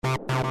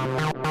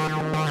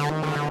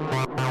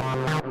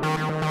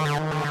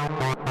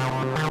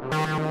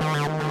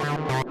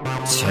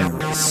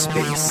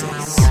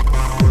TerraSpaces.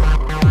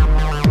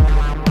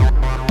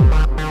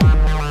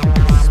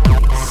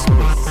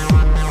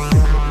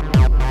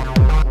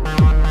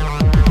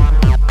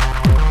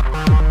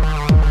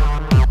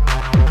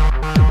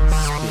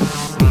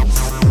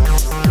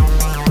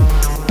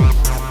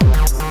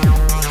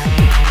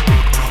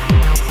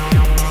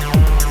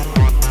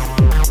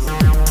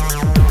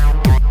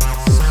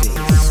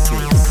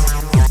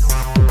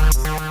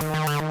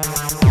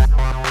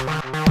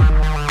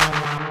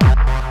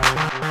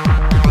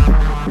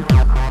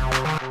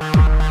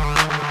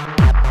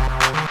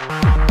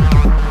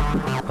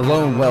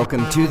 Hello and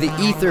welcome to The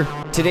Ether.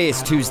 Today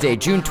is Tuesday,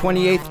 June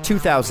 28th,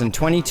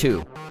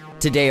 2022.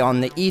 Today on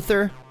The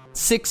Ether,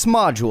 6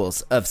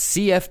 modules of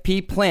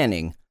CFP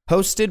planning,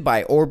 hosted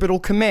by Orbital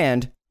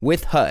Command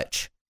with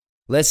Hutch.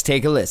 Let's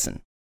take a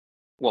listen.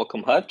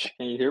 Welcome, Hutch.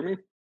 Can you hear me?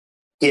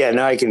 Yeah,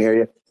 now I can hear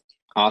you.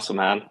 Awesome,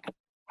 man.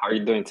 How are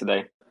you doing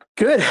today?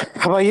 Good.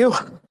 How about you?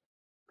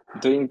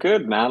 Doing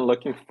good, man.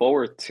 Looking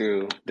forward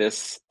to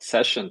this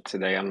session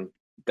today. I'm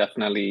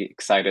definitely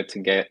excited to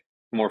get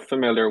more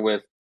familiar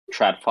with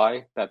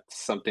TradFi.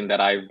 That's something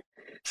that I've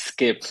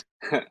skipped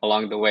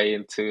along the way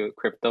into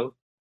crypto.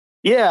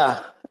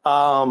 Yeah.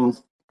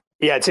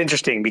 It's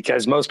interesting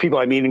because most people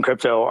I meet in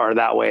crypto are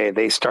that way.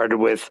 They started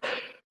with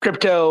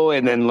crypto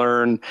and then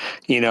learn,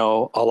 a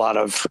lot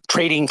of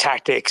trading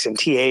tactics and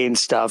TA and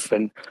stuff.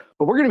 And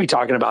what we're going to be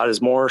talking about is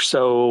more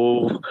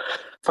so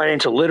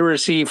financial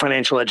literacy,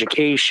 financial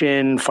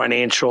education,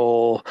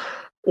 financial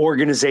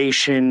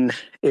organization,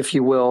 if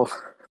you will.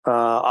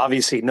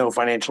 Obviously, no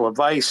financial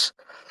advice.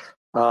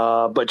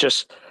 But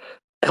just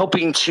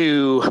helping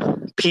to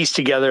piece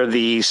together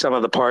the sum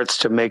of the parts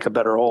to make a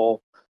better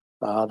whole.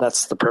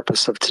 That's the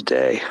purpose of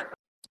today.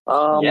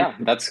 Yeah,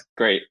 that's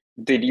great.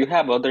 Did you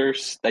have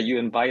others that you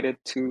invited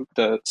to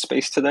the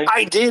space today?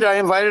 I did. I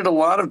invited a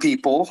lot of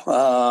people.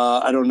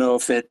 I don't know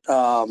if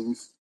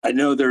I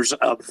know there's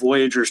a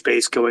Voyager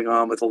space going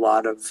on with a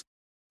lot of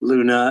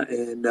Luna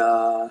and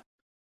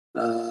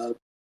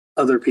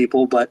other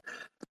people, but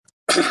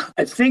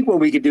I think what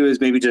we could do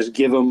is maybe just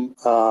give them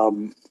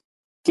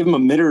a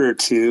minute or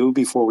two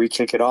before we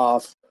kick it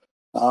off.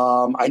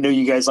 I know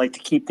you guys like to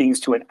keep things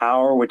to an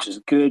hour, which is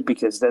good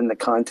because then the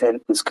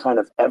content is kind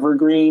of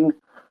evergreen.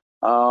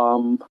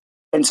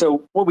 And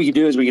so what we could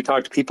do is we could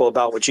talk to people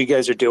about what you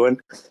guys are doing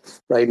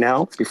right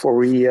now before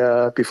we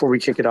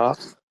kick it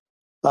off.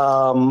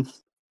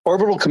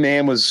 Orbital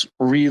Command was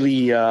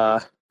really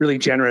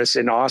generous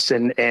in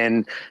Austin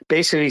and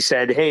basically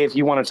said, hey, if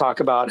you want to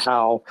talk about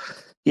how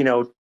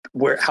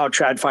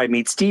TradFi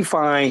meets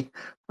DeFi,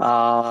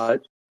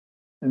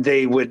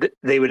 they would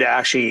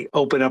actually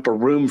open up a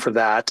room for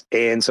that.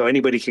 And so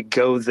anybody could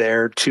go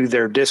there to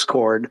their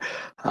Discord.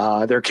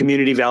 Their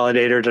community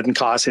validator doesn't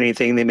cost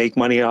anything. They make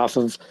money off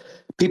of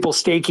people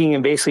staking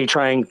and basically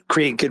try and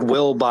create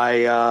goodwill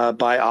by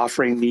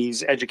offering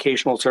these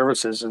educational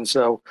services. And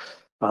so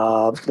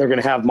they're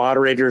going to have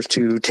moderators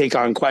to take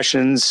on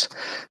questions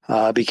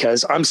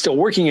because I'm still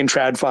working in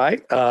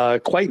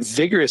TradFi quite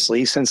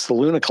vigorously since the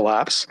Luna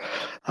collapse.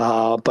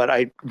 But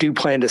I do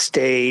plan to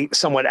stay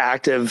somewhat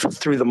active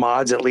through the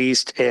mods at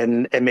least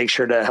and make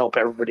sure to help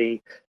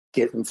everybody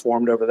get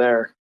informed over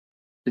there.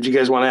 Did you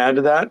guys want to add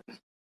to that?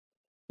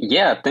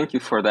 Yeah, thank you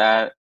for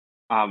that.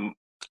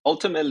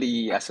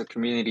 Ultimately, as a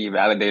community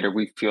validator,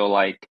 we feel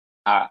like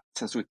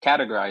since we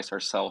categorize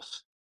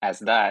ourselves as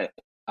that,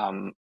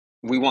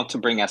 we want to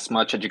bring as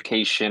much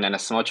education and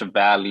as much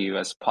value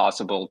as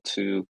possible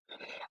to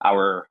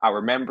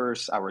our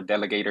members, our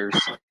delegators.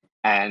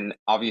 And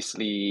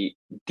obviously,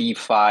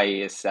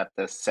 DeFi is at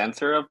the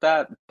center of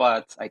that.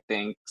 But I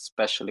think,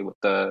 especially with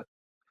the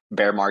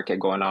bear market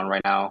going on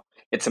right now,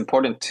 it's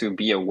important to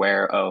be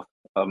aware of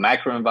a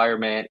macro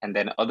environment and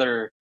then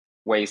other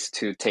ways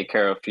to take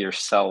care of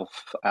yourself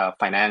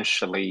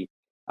financially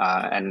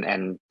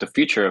and the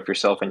future of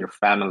yourself and your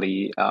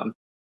family,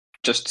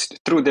 just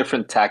through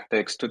different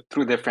tactics,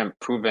 through different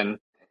proven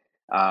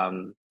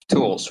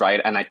tools, right?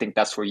 And I think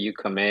that's where you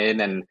come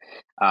in. And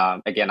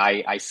again,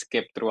 I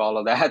skipped through all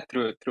of that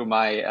through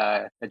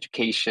my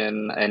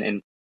education and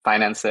in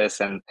finances.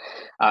 And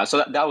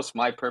so that was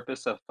my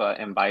purpose of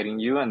inviting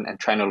you and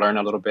trying to learn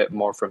a little bit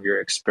more from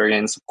your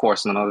experience. Of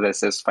course, none of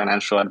this is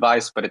financial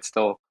advice, but it's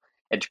still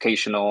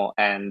educational.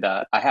 And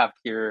I have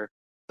here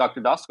Dr.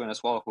 Dosquin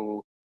as well,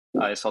 who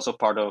is also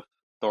part of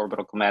the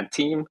Orbital Command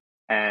team.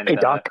 And, hey,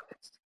 Doc.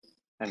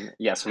 And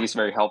yeah, so he's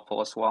very helpful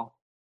as well.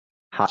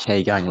 Hutch, how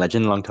you going,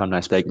 legend? Long time no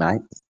speak,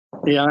 mate.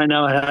 Yeah, I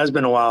know. It has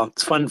been a while.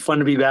 It's fun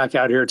to be back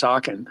out here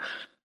talking.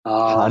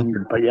 But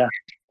yeah,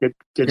 good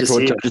to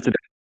see you. Just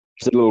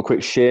a little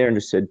quick share and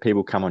just said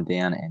people come on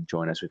down and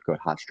join us. We've got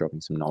Hutch dropping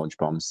some knowledge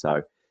bombs.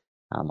 So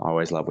I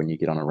always love when you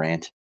get on a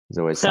rant. There's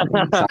always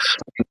something.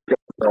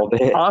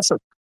 Awesome.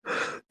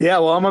 Yeah,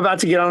 well, I'm about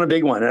to get on a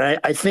big one. And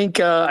I think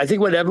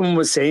what Evan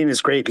was saying is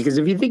great because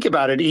if you think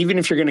about it, even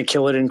if you're going to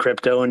kill it in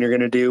crypto and you're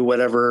going to do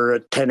whatever, a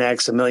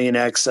 10x, a million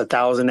X,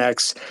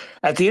 1,000x,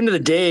 at the end of the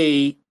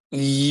day,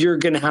 you're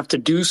going to have to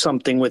do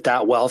something with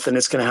that wealth, and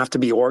it's going to have to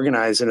be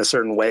organized in a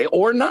certain way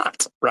or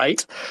not,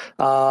 right?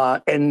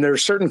 And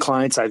there's certain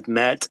clients I've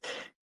met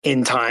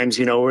in times,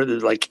 where they're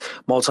like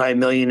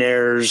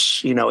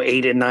multimillionaires,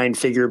 8 and 9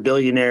 figure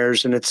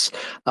billionaires. And it's,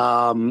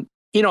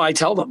 I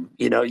tell them,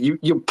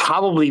 you'll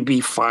probably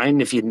be fine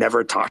if you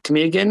never talk to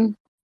me again.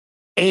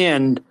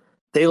 And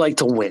they like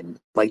to win.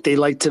 Like, they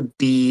like to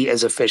be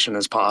as efficient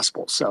as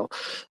possible. So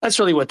that's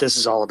really what this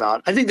is all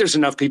about. I think there's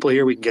enough people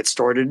here. We can get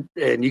started,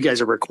 and you guys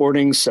are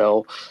recording.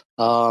 So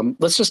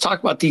let's just talk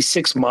about these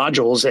 6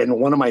 modules and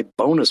one of my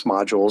bonus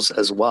modules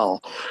as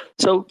well.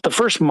 So the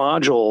first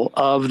module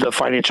of the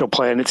financial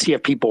plan, it's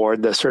CFP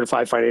board, the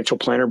Certified Financial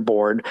Planner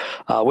board,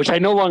 which I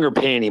no longer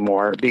pay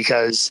anymore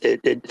because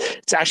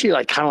it's actually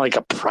kind of like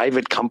a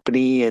private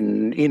company,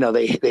 and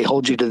they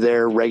hold you to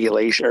their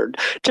regulation or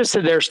just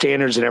to their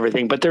standards and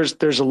everything. But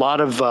there's a lot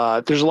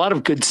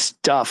of good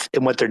stuff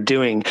in what they're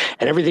doing,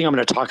 and everything I'm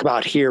going to talk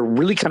about here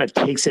really kind of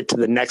takes it to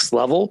the next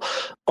level,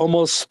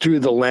 almost through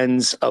the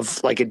lens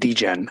of like a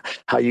DGen,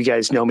 how you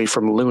guys know me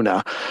from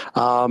Luna.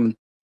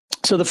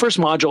 So the first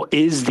module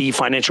is the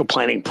financial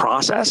planning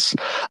process.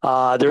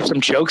 There's some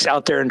jokes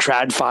out there in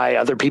TradFi.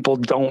 Other people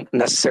don't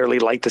necessarily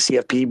like the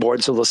CFP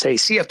board, so they'll say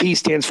CFP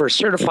stands for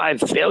Certified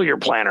Failure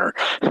Planner,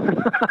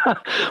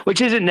 which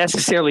isn't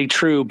necessarily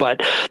true.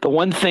 But the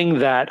one thing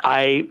that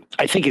I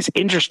think is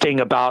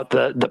interesting about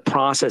the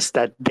process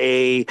that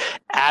they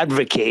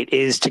advocate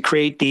is to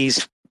create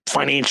these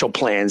financial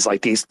plans,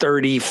 like these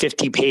 30,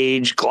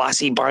 50-page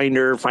glossy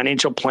binder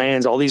financial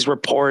plans, all these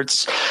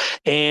reports.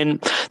 And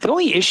the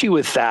only issue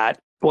with that,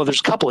 well,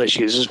 there's a couple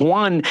issues.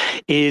 One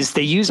is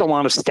they use a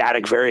lot of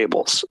static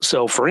variables.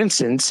 So for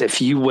instance,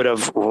 if you would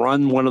have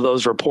run one of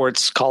those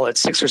reports, call it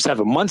 6 or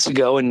 7 months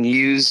ago, and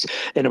used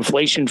an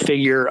inflation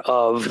figure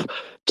of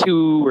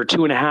 2 or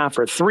 2.5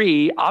 or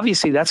 3,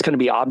 obviously that's going to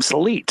be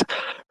obsolete,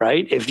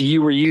 right? If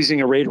you were using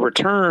a rate of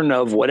return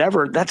of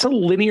whatever, that's a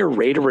linear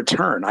rate of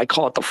return. I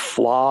call it the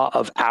flaw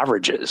of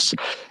averages.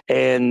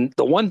 And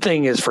the one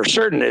thing is for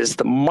certain is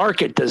the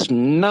market does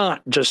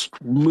not just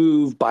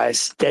move by a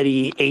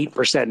steady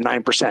 8%,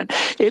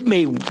 9%. It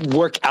may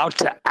work out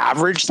to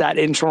average that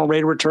internal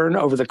rate of return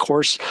over the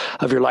course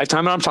of your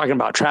lifetime. And I'm talking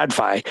about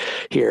TradFi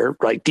here,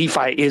 right?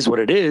 DeFi is what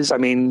it is. I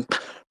mean,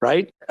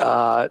 right?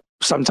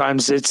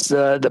 Sometimes it's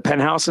the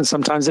penthouse and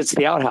sometimes it's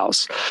the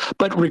outhouse.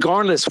 But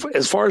regardless,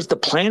 as far as the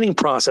planning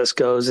process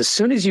goes, as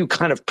soon as you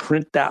kind of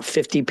print that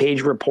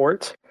 50-page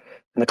report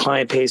and the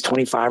client pays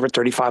 $2,500 or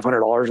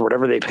 $3,500,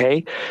 whatever they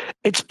pay,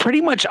 it's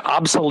pretty much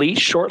obsolete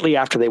shortly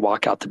after they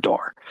walk out the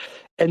door.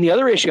 And the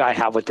other issue I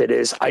have with it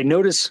is I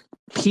notice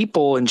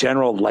people in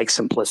general like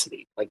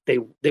simplicity. Like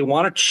they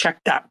want to check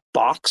that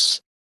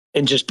box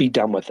and just be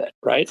done with it,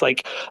 right?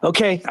 Like,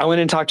 okay, I went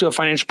and talked to a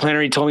financial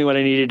planner. He told me what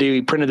I needed to do.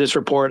 He printed this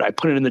report. I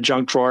put it in the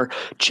junk drawer.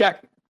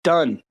 Check,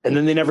 done. And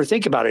then they never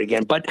think about it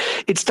again. But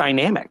it's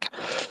dynamic.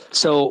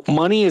 So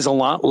money is a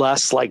lot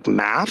less like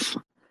math,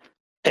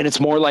 and it's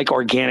more like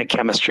organic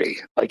chemistry.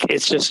 Like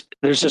there's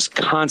just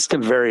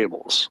constant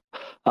variables.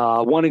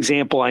 One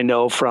example I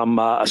know from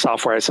a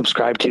software I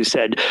subscribe to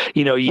said,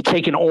 you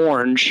take an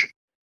orange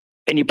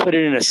and you put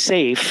it in a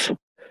safe,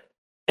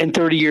 and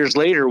 30 years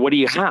later, what do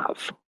you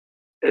have?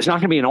 It's not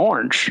going to be an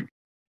orange.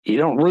 You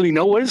don't really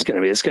know what it's going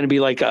to be. It's going to be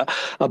like a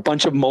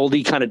bunch of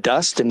moldy kind of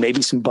dust and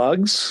maybe some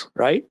bugs,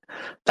 right?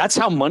 That's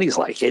how money's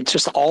like. It's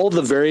just all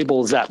the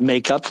variables that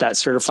make up that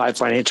certified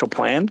financial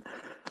plan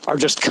are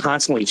just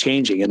constantly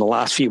changing. And the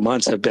last few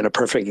months have been a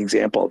perfect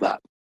example of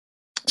that.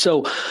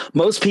 So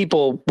most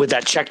people with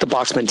that check the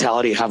box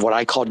mentality have what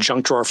I call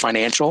junk drawer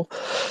financial.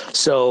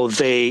 So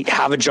they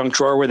have a junk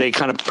drawer where they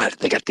got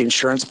the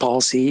insurance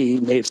policy.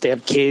 If they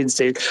have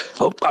kids,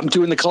 I'm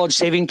doing the college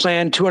saving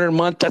plan, $200 a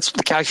month. That's what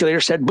the calculator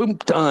said. Boom,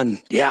 done.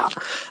 Yeah.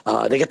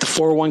 They got the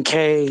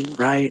 401k,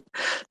 right?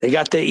 They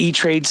got the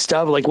E-Trade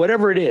stuff, like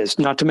whatever it is,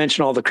 not to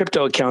mention all the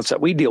crypto accounts that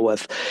we deal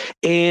with.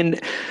 And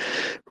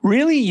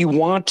really you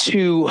want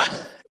to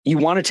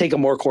take a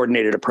more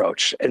coordinated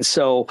approach. And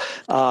so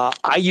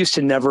I used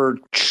to never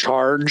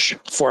charge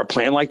for a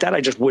plan like that.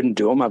 I just wouldn't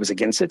do them. I was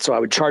against it. So I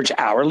would charge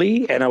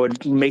hourly, and I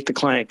would make the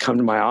client come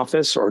to my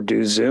office or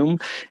do Zoom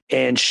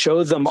and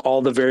show them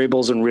all the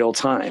variables in real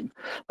time,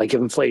 like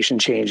inflation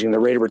changing, the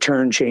rate of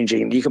return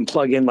changing. You can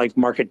plug in like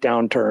market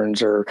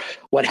downturns or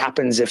what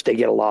happens if they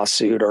get a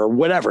lawsuit or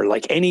whatever,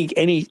 like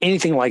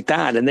anything like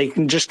that. And they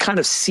can just kind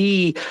of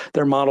see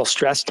their model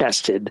stress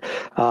tested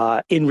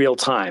in real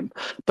time.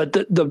 But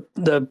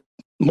the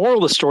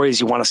moral of the story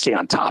is you want to stay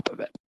on top of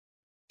it.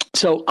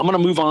 So I'm going to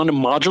move on to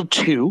module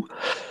 2.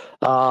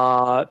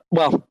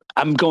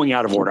 I'm going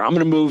out of order. I'm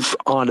going to move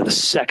on to the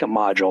second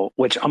module,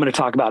 which I'm going to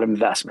talk about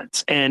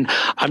investments. And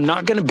I'm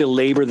not going to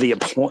belabor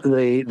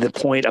the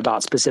point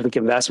about specific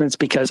investments,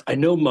 because I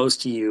know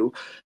most of you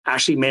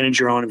actually manage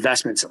your own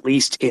investments, at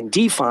least in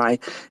DeFi,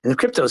 in the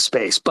crypto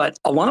space. But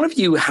a lot of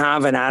you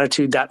have an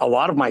attitude that a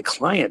lot of my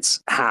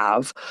clients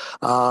have,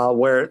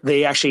 where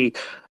they actually...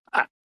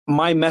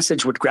 my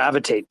message would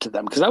gravitate to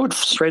them, because I would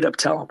straight up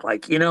tell them,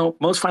 like,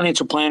 most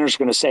financial planners are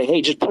going to say,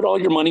 hey, just put all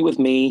your money with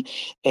me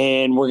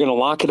and we're going to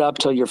lock it up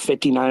till you're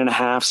 59 and a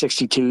half,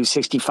 62,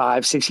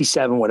 65,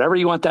 67, whatever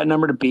you want that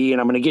number to be. And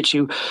I'm going to get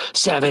you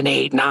 7,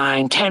 8,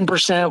 9,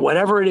 10%,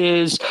 whatever it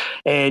is.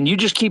 And you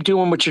just keep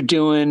doing what you're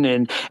doing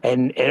and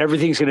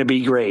everything's going to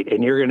be great.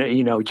 And you're going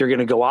to, you're going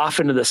to go off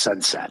into the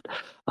sunset.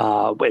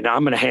 And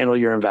I'm going to handle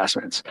your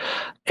investments.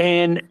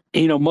 And,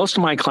 most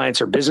of my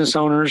clients are business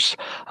owners,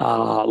 a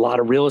lot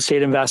of real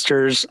estate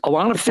investors, a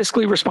lot of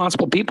fiscally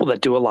responsible people that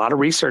do a lot of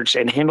research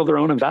and handle their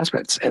own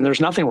investments. And there's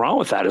nothing wrong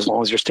with that as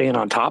long as you're staying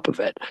on top of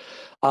it.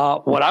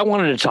 What I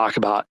wanted to talk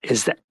about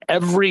is that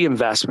every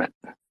investment,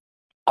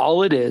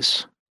 all it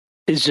is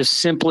just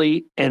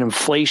simply an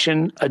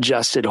inflation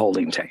adjusted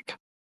holding tank.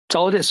 That's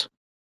all it is.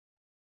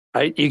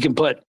 Right? You can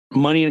put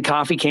money in a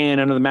coffee can,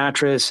 under the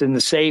mattress, in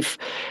the safe,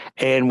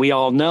 and we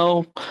all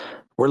know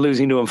we're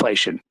losing to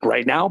inflation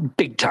right now,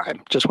 big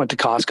time. Just went to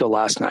Costco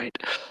last night.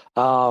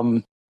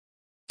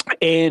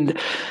 And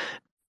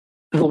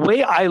the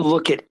way I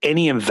look at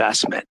any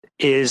investment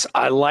is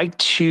I like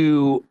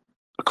to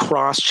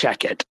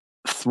cross-check it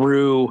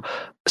through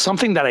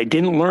something that I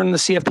didn't learn in the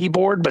CFP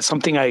board, but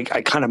something I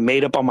kind of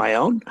made up on my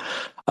own.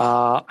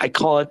 I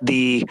call it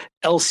the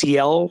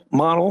LCL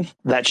model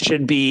that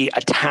should be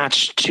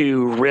attached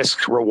to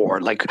risk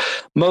reward. Like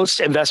most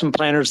investment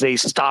planners, they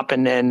stop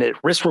and then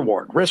risk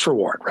reward,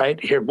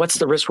 right? Here, what's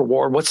the risk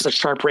reward? What's the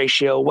Sharpe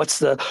ratio? What's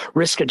the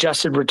risk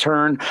adjusted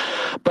return?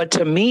 But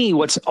to me,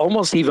 what's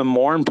almost even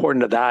more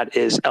important to that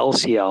is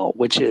LCL,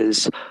 which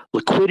is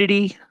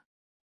liquidity,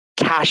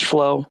 cash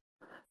flow,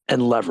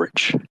 and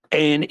leverage.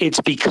 And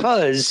it's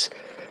because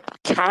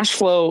cash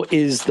flow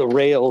is the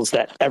rails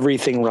that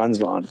everything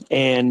runs on.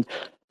 And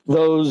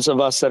those of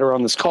us that are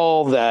on this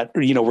call that,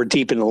 we're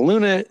deep in the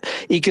Luna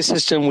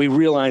ecosystem, we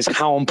realize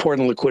how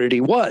important liquidity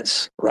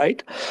was,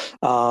 right?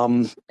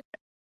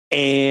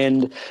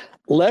 And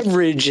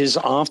leverage is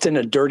often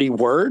a dirty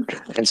word.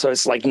 And so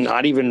it's like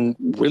not even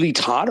really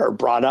taught or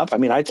brought up. I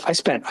mean, I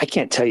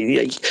can't tell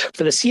you,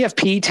 for the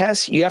CFP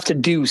test, you have to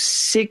do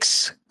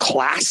 6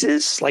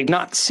 classes, like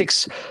not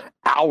 6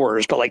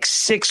 hours, but like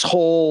 6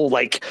 whole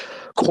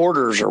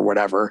quarters or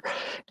whatever.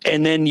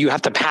 And then you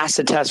have to pass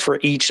the test for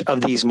each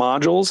of these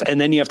modules. And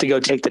then you have to go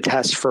take the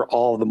test for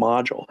all of the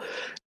module.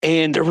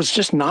 And there was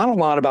just not a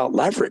lot about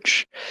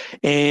leverage.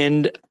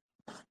 And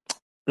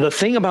the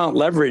thing about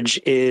leverage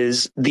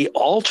is the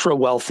ultra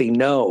wealthy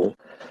know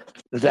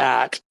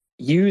that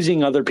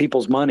using other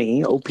people's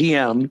money,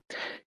 OPM,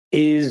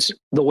 is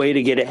the way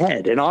to get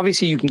ahead. And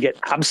obviously you can get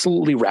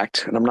absolutely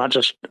wrecked. And I'm not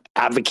just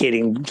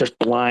advocating just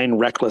blind,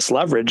 reckless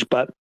leverage,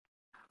 but,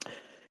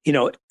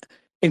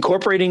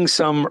 incorporating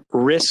some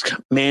risk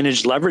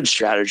managed leverage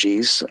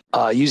strategies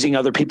using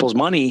other people's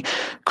money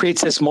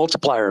creates this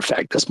multiplier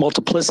effect, this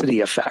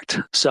multiplicity effect.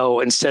 So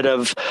instead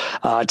of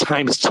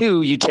times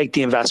 2, you take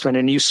the investment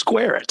and you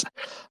square it,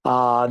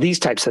 these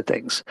types of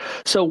things.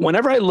 So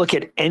whenever I look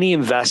at any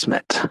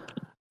investment,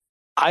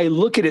 I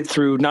look at it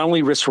through not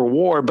only risk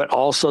reward, but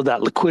also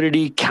that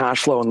liquidity,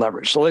 cash flow, and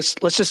leverage. So let's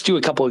just do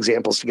a couple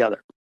examples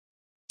together.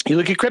 You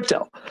look at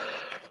crypto.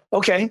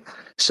 Okay,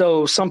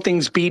 so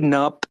something's beaten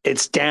up,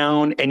 it's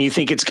down, and you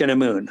think it's going to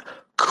moon.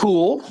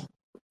 Cool.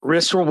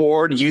 Risk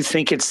reward, you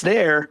think it's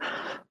there.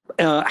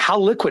 How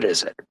liquid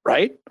is it,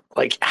 right?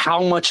 Like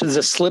how much is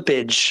the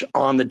slippage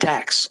on the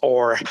DEX,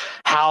 or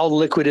how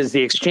liquid is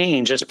the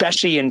exchange,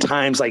 especially in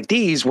times like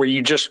these where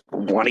you just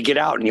want to get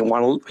out and you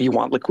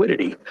want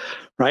liquidity,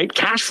 right?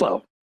 Cash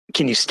flow.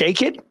 Can you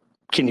stake it?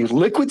 Can you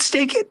liquid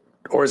stake it?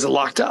 Or is it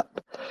locked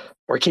up?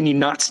 Or can you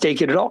not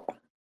stake it at all,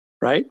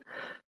 right?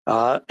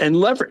 And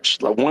leverage.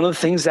 One of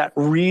the things that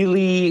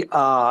really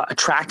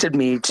attracted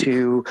me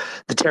to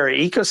the Terra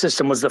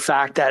ecosystem was the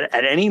fact that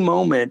at any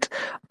moment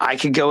I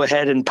could go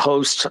ahead and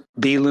post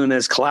B Luna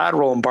as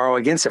collateral and borrow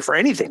against it for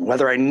anything,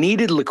 whether I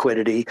needed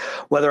liquidity,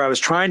 whether I was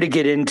trying to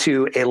get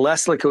into a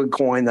less liquid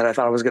coin that I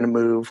thought I was going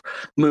to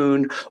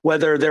moon,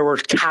 whether there were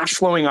cash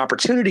flowing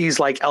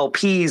opportunities like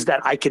LPs that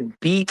I could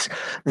beat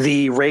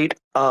the rate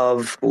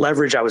of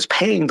leverage I was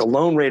paying, the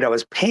loan rate I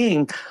was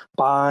paying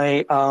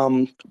by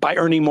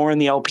earning more in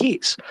the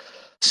LPs.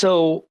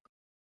 So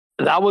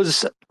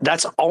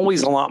that's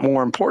always a lot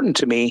more important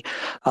to me,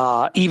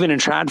 even in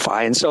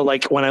TradFi. And so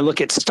like when I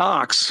look at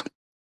stocks,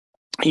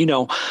 you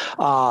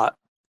want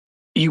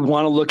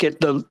to look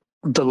at the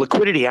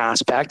liquidity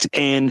aspect,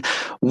 and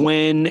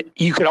when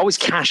you could always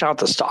cash out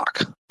the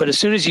stock, but as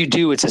soon as you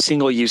do, it's a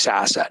single use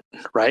asset,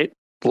 right?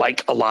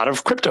 Like a lot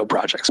of crypto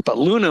projects, but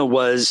Luna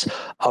was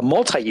a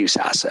multi-use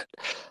asset.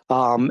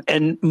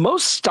 And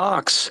most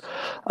stocks,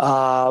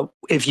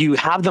 if you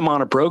have them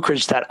on a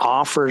brokerage that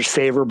offers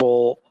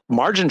favorable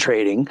margin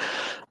trading,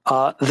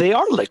 they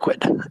are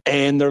liquid,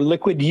 and they're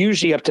liquid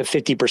usually up to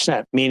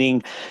 50%,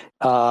 meaning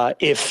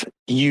if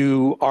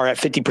you are at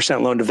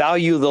 50% loan to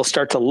value, they'll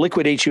start to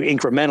liquidate you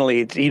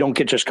incrementally. You don't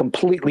get just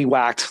completely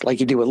whacked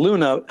like you do with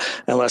Luna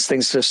unless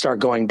things just start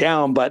going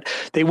down, but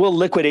they will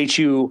liquidate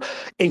you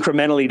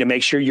incrementally to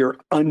make sure you're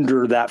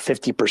under that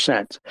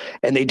 50%.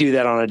 And they do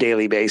that on a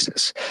daily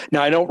basis.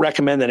 Now, I don't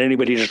recommend that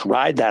anybody just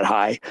ride that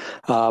high,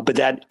 but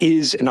that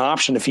is an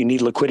option if you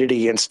need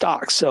liquidity in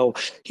stocks. So,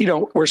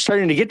 we're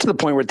starting to get to the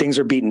point where things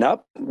are beaten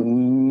up.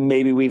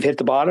 Maybe we've hit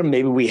the bottom.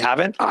 Maybe we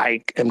haven't.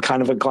 I am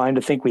kind of inclined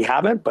to think we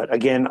haven't, but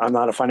again, I'm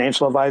not a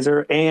financial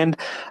advisor, and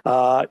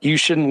you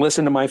shouldn't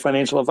listen to my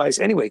financial advice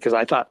anyway, because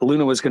I thought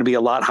Luna was going to be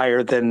a lot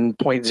higher than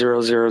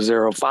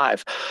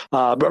 0.0005.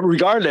 But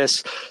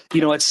regardless,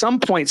 at some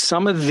point,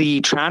 some of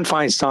the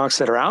TradFi stocks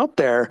that are out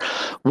there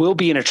will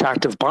be an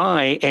attractive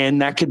buy,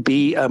 and that could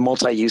be a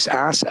multi-use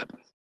asset.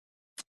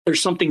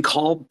 There's something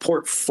called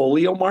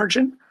portfolio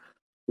margin,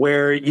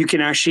 where you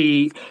can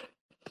actually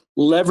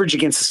leverage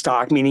against the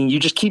stock, meaning you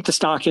just keep the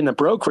stock in the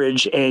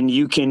brokerage and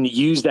you can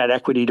use that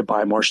equity to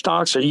buy more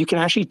stocks, or you can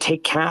actually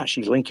take cash.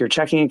 You link your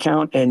checking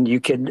account and you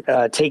can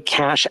take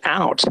cash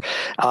out,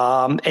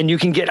 and you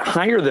can get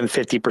higher than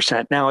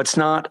 50%. Now, it's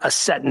not a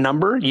set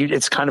number.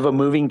 It's kind of a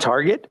moving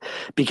target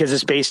because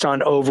it's based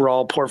on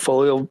overall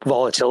portfolio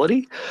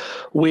volatility,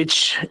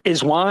 which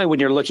is why when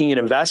you're looking at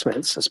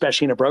investments,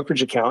 especially in a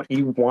brokerage account,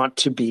 you want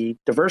to be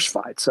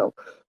diversified. So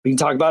we can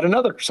talk about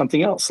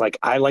something else. Like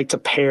I like to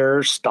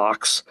pair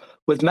stocks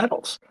with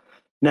metals.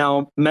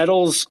 Now,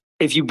 metals,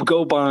 if you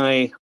go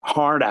buy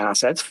hard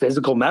assets,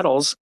 physical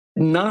metals,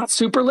 not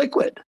super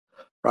liquid,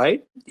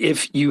 right?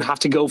 If you have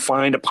to go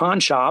find a pawn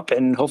shop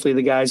and hopefully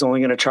the guy's only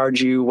going to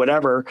charge you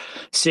whatever,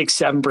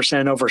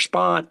 6-7% over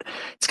spot,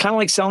 it's kind of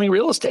like selling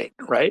real estate,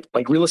 right?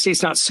 Like real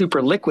estate's not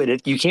super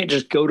liquid. You can't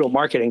just go to a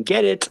market and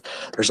get it.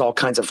 There's all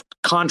kinds of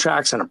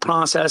contracts and a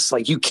process.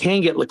 Like you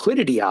can get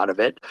liquidity out of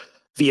it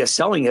via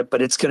selling it,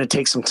 but it's going to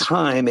take some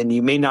time, and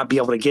you may not be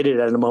able to get it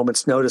at a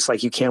moment's notice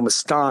like you can with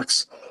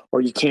stocks,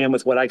 or you can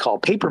with what I call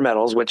paper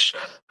metals, which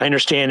I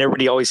understand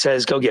everybody always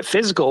says go get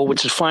physical,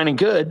 which is fine and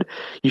good.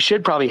 You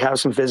should probably have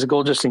some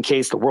physical just in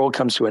case the world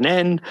comes to an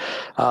end.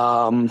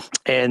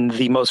 And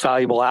the most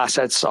valuable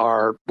assets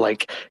are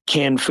like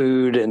canned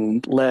food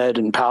and lead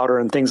and powder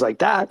and things like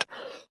that.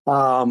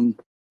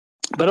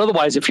 But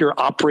otherwise, if you're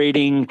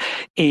operating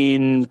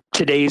in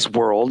today's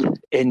world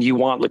and you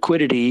want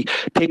liquidity,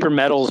 paper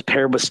metals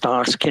paired with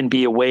stocks can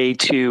be a way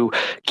to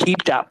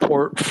keep that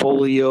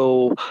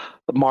portfolio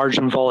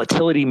margin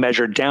volatility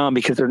measured down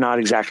because they're not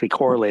exactly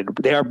correlated.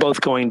 They are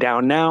both going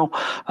down now,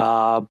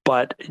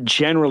 but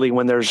generally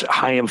when there's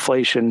high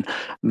inflation,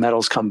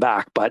 metals come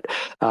back. But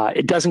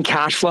it doesn't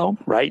cash flow,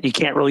 right? You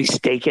can't really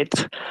stake it,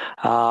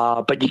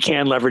 but you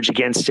can leverage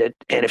against it.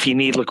 And if you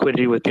need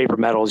liquidity with paper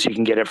metals, you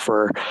can get it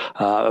for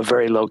a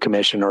very low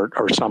commission,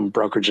 or some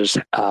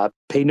brokerages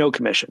pay no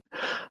commission.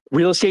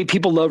 Real estate,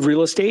 people love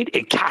real estate.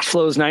 It cash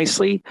flows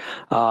nicely.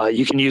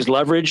 You can use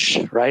leverage,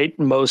 right?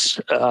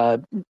 Most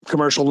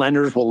commercial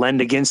lenders will lend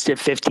against it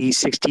 50,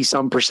 60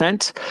 some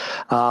percent.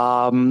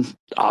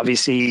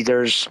 Obviously,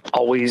 there's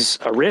always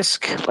a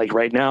risk, like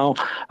right now,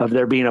 of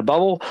there being a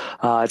bubble.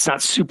 It's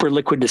not super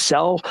liquid to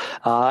sell.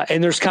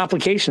 And there's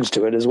complications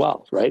to it as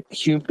well, right?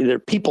 There are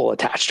people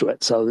attached to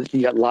it. So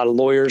you got a lot of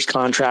lawyers,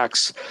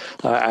 contracts,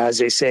 as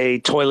they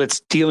say,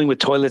 dealing with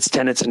toilets,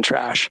 tenants, and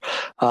trash.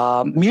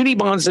 Muni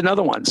bonds is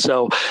another one.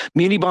 So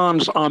muni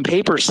bonds on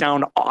paper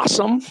sound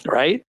awesome,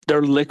 right?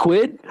 They're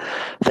liquid.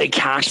 They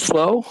cash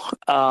flow.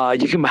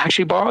 You can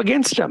actually borrow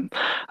against them.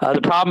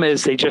 The problem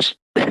is they just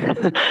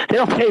they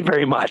don't pay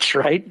very much,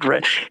 right?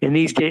 In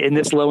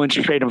this low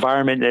interest rate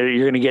environment,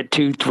 you're going to get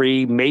 2,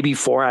 3, maybe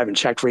 4. I haven't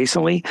checked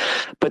recently.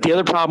 But the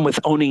other problem with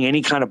owning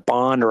any kind of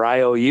bond or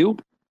IOU,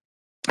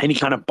 any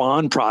kind of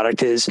bond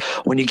product, is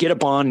when you get a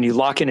bond and you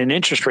lock in an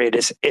interest rate,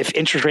 is if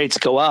interest rates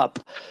go up,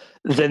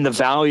 then the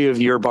value of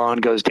your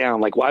bond goes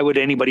down. Like, why would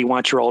anybody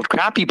want your old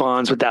crappy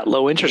bonds with that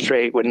low interest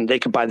rate when they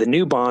could buy the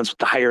new bonds with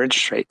the higher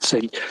interest rate? So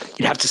you'd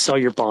have to sell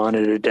your bond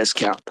at a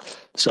discount.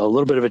 So a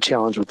little bit of a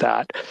challenge with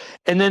that.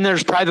 And then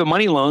there's private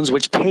money loans,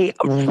 which pay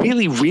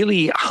really,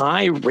 really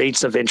high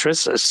rates of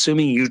interest,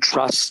 assuming you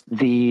trust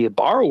the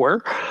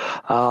borrower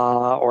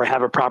or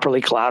have it properly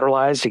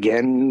collateralized.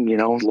 Again,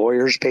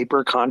 lawyers,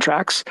 paper,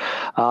 contracts,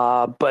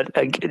 but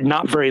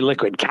not very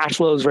liquid. Cash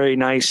flow is very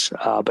nice,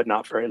 but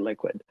not very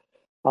liquid.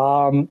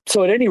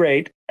 So at any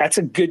rate, that's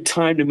a good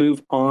time to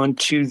move on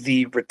to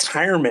the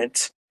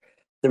retirement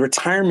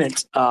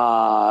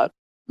module.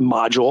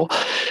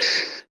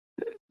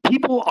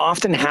 People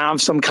often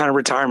have some kind of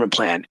retirement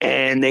plan,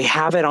 and they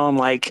have it on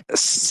like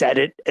set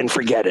it and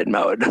forget it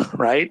mode,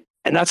 right?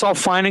 And that's all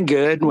fine and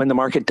good when the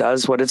market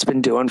does what it's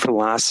been doing for the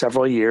last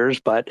several years.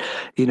 But,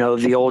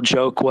 the old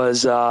joke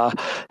was,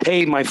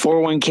 hey, my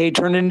 401k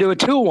turned into a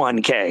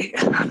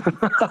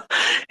 201k.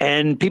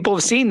 And people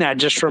have seen that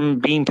just from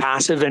being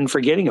passive and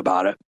forgetting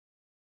about it.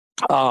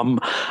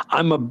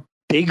 I'm a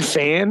big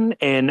fan,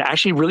 and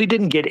actually really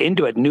didn't get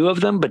into it, knew of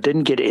them, but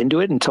didn't get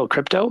into it until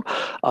crypto,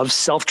 of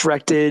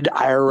self-directed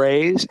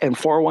IRAs and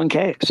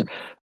 401ks.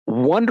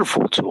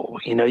 Wonderful tool.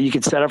 You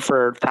can set up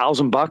for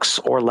 $1,000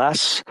 or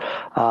less.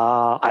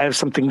 I have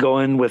something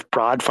going with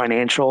Broad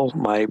Financial.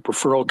 My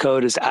referral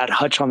code is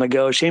 @Hutch on the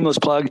go. Shameless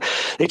plug.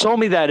 They told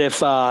me that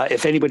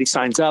if anybody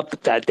signs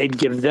up, that they'd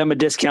give them a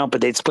discount,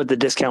 but they'd split the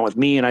discount with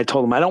me. And I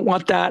told them I don't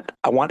want that.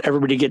 I want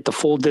everybody to get the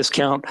full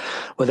discount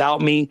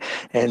without me.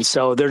 And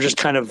so they're just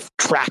kind of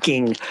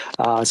tracking.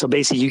 So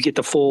basically, you get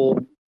the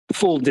full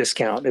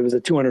discount. It was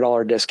a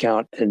 $200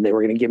 discount, and they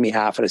were going to give me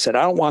half. And I said,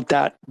 I don't want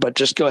that, but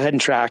just go ahead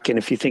and track. And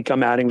if you think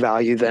I'm adding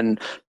value, then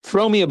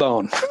throw me a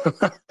bone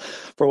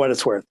for what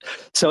it's worth.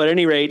 So at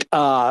any rate,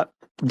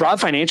 Broad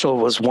Financial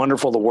was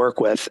wonderful to work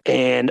with.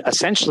 And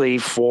essentially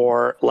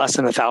for less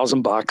than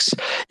 $1,000,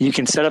 you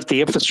can set up the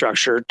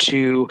infrastructure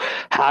to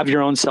have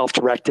your own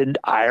self-directed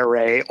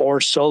IRA or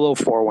solo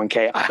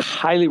 401k. I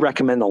highly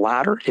recommend the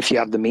latter if you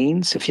have the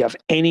means, if you have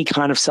any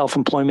kind of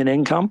self-employment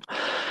income.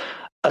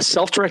 A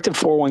self-directed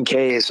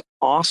 401k is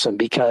awesome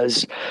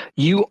because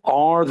you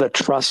are the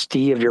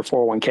trustee of your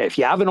 401k. If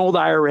you have an old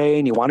IRA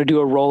and you want to do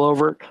a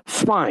rollover,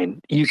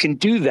 fine. You can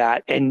do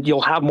that and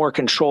you'll have more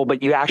control,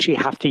 but you actually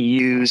have to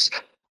use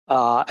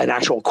an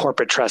actual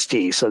corporate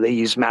trustee. So they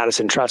use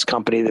Madison Trust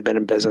Company. They've been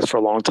in business for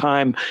a long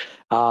time.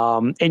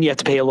 And you have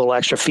to pay a little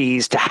extra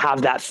fees to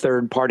have that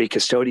third-party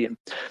custodian.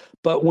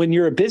 But when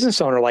you're a business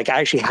owner, like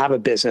I actually have a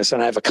business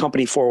and I have a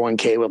company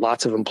 401k with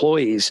lots of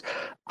employees,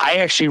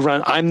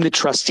 I'm the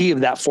trustee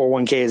of that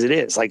 401k as it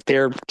is. Like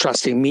they're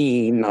trusting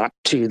me, not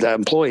to the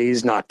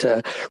employees, not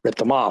to rip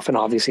them off. And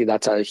obviously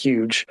that's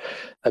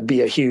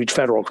be a huge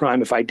federal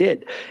crime if I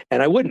did,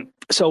 and I wouldn't.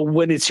 So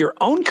when it's your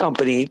own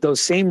company,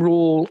 those same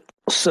rules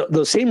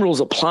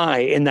apply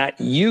in that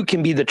you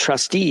can be the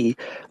trustee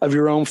of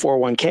your own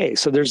 401k.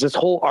 So there's this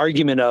whole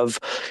argument of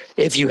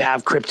if you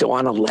have crypto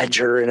on a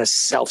ledger in a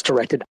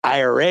self-directed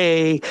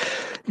IRA,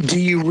 do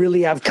you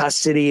really have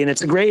custody? And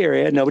it's a gray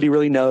area. Nobody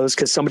really knows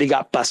because somebody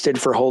got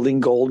busted for holding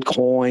gold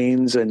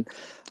coins. And,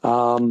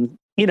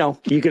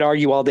 you could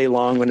argue all day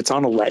long when it's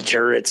on a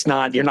ledger,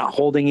 you're not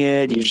holding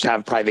it. You just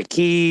have private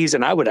keys.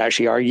 And I would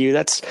actually argue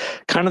that's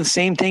kind of the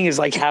same thing as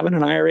like having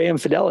an IRA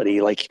and Fidelity.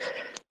 Like,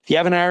 if you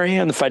have an IRA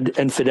and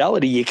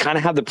Fidelity, you kind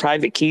of have the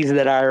private keys of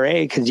that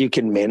IRA because you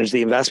can manage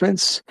the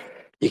investments.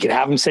 You can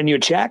have them send you a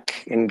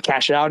check and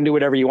cash it out and do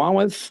whatever you want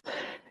with,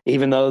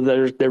 even though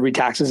there be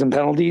taxes and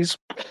penalties.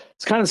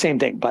 It's kind of the same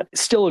thing, but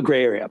it's still a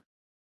gray area.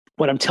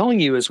 What I'm telling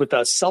you is with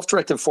a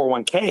self-directed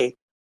 401k,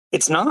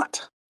 it's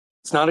not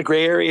a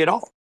gray area at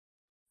all.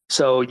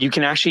 So you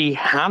can actually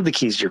have the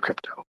keys to your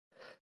crypto.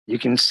 You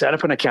can set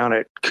up an account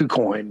at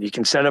KuCoin. You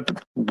can set up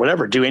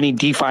whatever, do any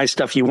DeFi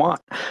stuff you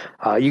want.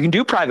 You can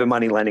do private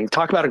money lending.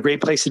 Talk about a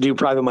great place to do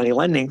private money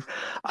lending.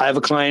 I have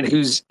a client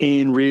who's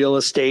in real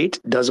estate,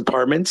 does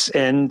apartments,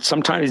 and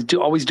sometimes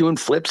always doing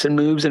flips and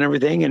moves and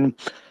everything. And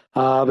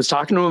I was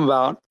talking to him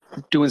about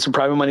doing some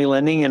private money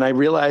lending, and I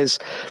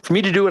realized for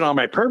me to do it on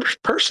my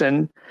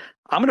person,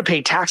 I'm going to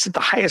pay tax at the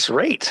highest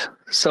rate.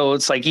 So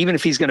it's like even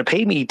if he's going to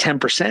pay me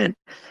 10%,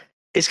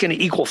 it's going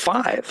to equal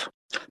 5%.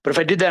 But if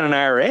I did that in an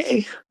IRA,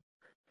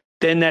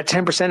 then that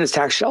 10% is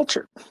tax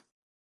sheltered.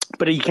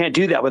 But you can't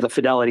do that with a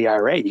Fidelity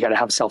IRA. You got to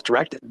have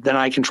self-directed. Then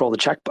I control the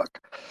checkbook.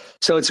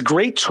 So it's a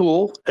great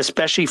tool,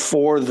 especially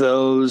for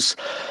those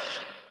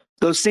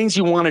things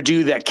you want to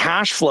do that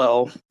cash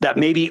flow that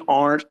maybe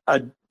aren't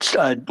a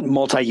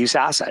multi-use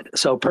asset.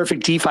 So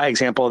perfect DeFi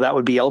example of that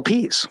would be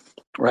LPs,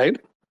 right?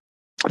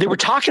 They were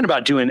talking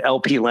about doing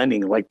LP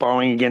lending, like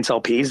borrowing against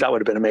LPs. That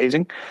would have been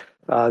amazing.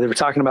 They were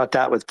talking about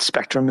that with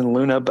Spectrum and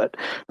Luna, but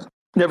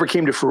never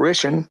came to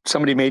fruition.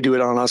 Somebody may do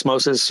it on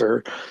osmosis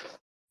or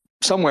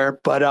somewhere,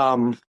 but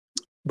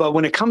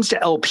when it comes to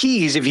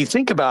LPs, if you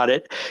think about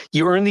it,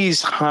 you earn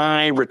these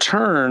high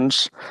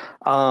returns,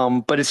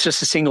 but it's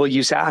just a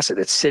single-use asset.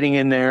 It's sitting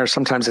in there.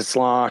 Sometimes it's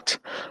locked,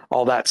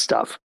 all that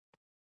stuff.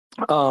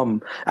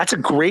 That's a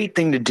great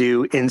thing to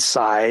do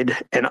inside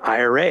an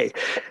IRA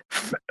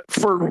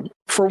for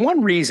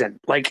one reason.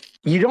 Like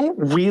you don't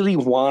really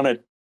want to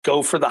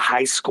go for the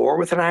high score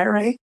with an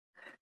IRA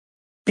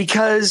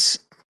because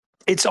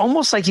it's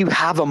almost like you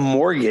have a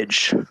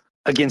mortgage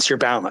against your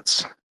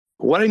balance.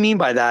 What I mean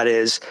by that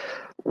is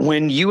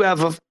when you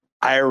have an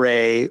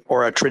IRA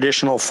or a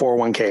traditional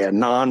 401k, a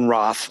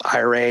non-Roth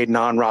IRA,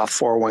 non-Roth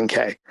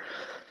 401k,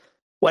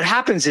 what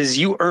happens is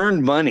you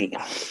earned money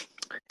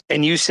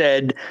and you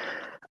said,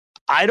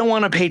 I don't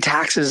want to pay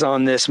taxes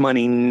on this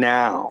money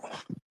now.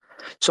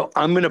 So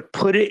I'm going to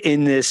put it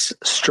in this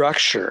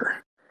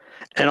structure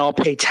and I'll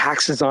pay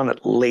taxes on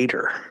it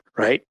later,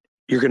 right?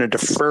 You're going to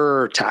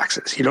defer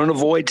taxes. You don't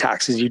avoid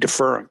taxes, you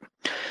defer them.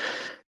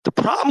 The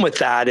problem with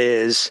that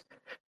is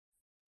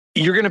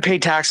you're going to pay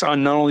tax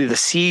on not only the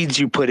seeds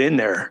you put in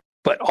there,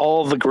 but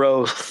all the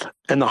growth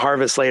and the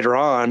harvest later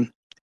on.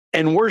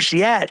 And worse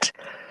yet,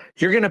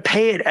 you're going to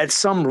pay it at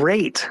some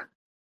rate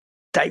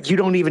that you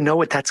don't even know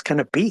what that's going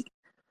to be.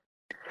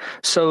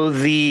 So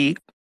the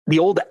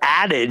old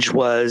adage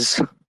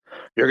was,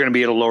 you're going to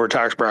be at a lower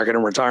tax bracket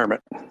in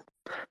retirement.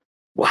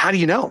 Well, how do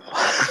you know?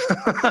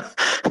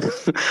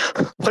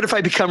 What if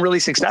I become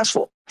really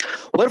successful?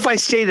 What if I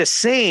stay the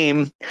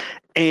same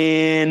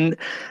and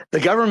the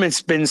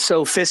government's been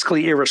so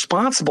fiscally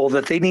irresponsible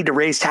that they need to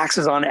raise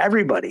taxes on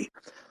everybody?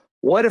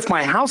 What if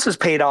my house is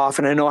paid off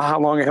and I know how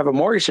long I have a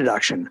mortgage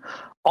deduction?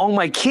 All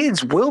my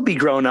kids will be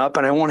grown up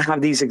and I won't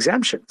have these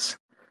exemptions.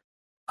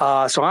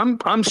 So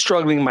I'm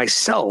struggling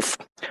myself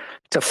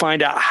to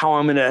find out how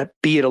I'm going to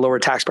be at a lower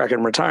tax bracket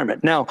in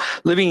retirement. Now,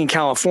 living in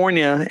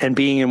California and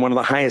being in one of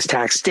the highest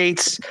tax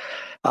states,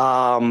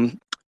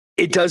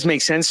 it does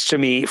make sense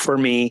for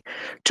me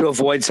to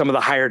avoid some of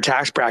the higher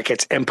tax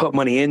brackets and put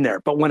money in there.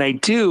 But when I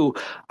do,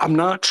 I'm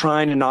not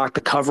trying to knock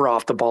the cover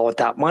off the ball with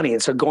that money.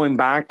 And so going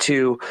back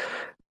to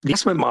the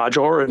investment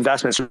module or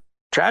investment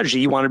strategy,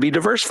 you want to be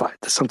diversified.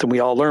 That's something we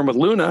all learn with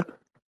Luna.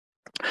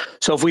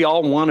 So if we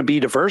all want to be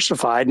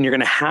diversified and you're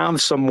going to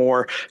have some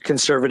more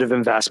conservative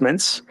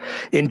investments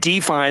in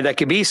DeFi, that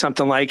could be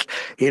something like,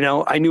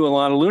 I knew a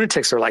lot of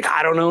lunatics are like,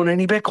 I don't own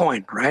any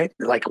Bitcoin, right?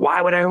 Like,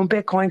 why would I own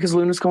Bitcoin? Because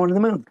Luna's going to the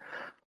moon.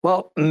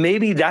 Well,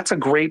 maybe that's a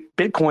great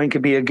Bitcoin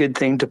could be a good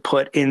thing to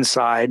put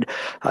inside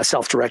a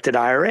self-directed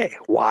IRA.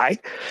 Why?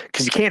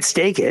 Because you can't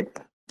stake it.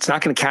 It's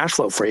not going to cash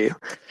flow for you.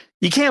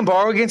 You can't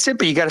borrow against it,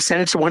 but you got to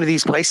send it to one of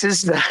these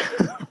places,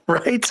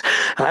 right?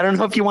 I don't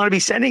know if you want to be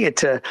sending it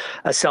to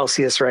a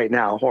Celsius right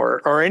now,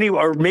 or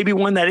maybe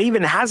one that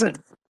even hasn't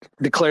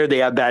declared they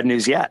have bad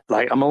news yet.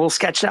 Like, I'm a little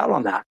sketched out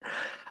on that.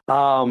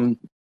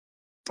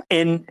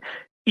 And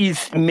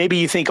maybe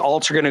you think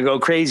alts are going to go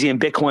crazy and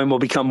Bitcoin will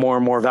become more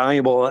and more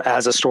valuable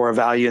as a store of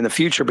value in the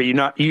future, but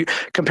you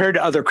compared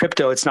to other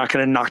crypto, it's not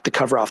going to knock the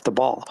cover off the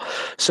ball.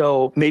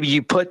 So maybe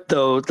you put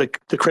the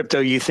crypto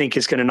you think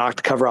is going to knock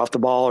the cover off the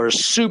ball or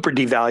is super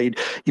devalued,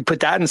 you put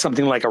that in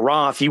something like a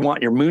Roth. You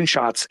want your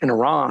moonshots in a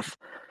Roth,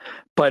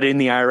 but in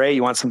the IRA,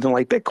 you want something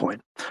like Bitcoin.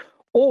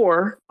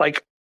 Or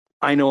like,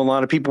 I know a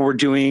lot of people were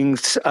doing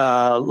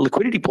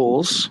liquidity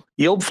pools,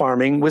 yield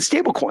farming with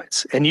stable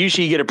coins. And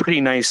usually you get a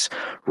pretty nice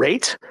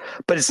rate,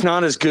 but it's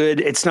not as good.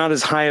 It's not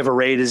as high of a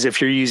rate as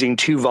if you're using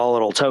two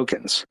volatile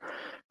tokens,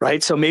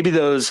 right? So maybe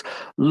those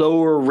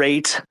lower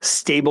rate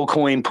stable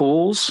coin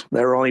pools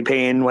that are only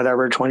paying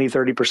whatever, 20,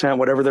 30%,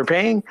 whatever they're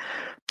paying,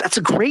 that's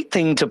a great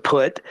thing to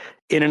put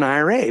in an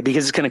IRA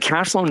because it's going to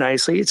cash flow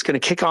nicely. It's going to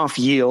kick off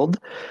yield.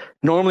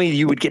 Normally,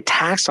 you would get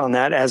taxed on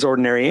that as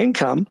ordinary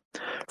income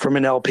from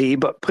an LP,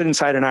 but put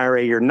inside an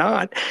IRA, you're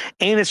not.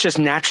 And it's just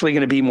naturally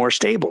going to be more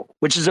stable,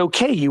 which is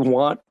okay. You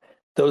want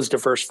those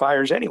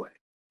diversifiers anyway.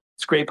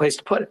 It's a great place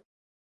to put it.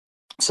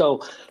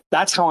 So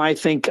that's how I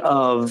think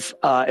of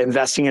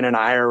investing in an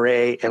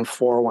IRA and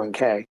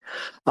 401k.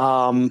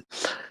 But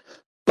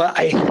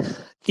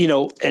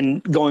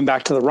and going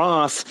back to the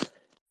Roth,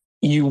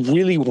 you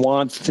really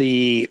want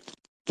the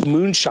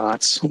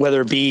moonshots,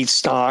 whether it be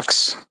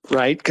stocks,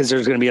 right? Because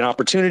there's going to be an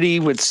opportunity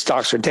with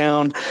stocks are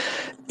down,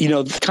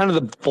 kind of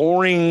the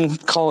boring,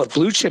 call it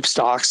blue chip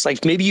stocks.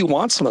 Like maybe you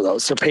want some of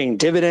those. They're paying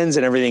dividends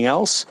and everything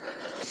else.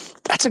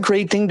 That's a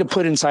great thing to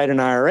put inside an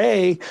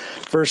IRA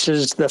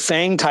versus the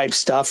FANG type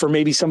stuff, or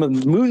maybe some of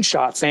the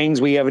moonshot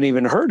FANGs we haven't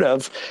even heard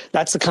of.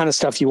 That's the kind of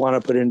stuff you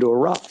want to put into a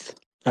Roth,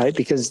 right?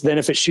 Because then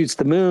if it shoots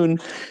the moon,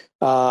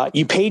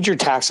 you paid your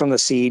tax on the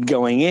seed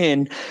going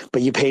in,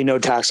 but you pay no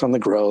tax on the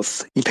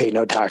growth. You pay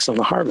no tax on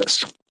the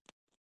harvest.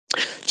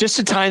 Just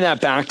to tie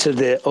that back to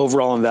the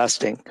overall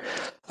investing,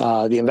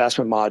 the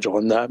investment module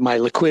and my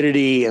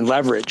liquidity and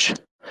leverage.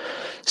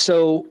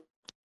 So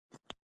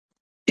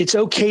it's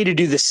okay to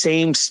do the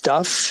same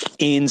stuff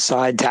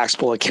inside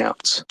taxable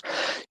accounts.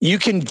 You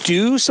can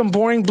do some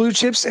boring blue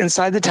chips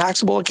inside the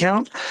taxable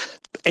account,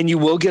 and you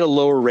will get a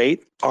lower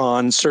rate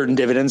on certain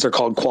dividends. They're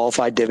called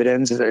qualified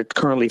dividends. They're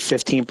currently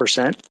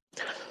 15%.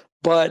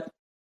 But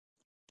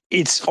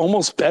it's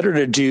almost better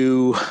to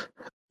do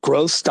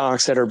growth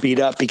stocks that are beat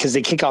up because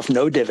they kick off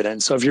no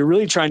dividends. So if you're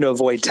really trying to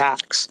avoid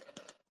tax,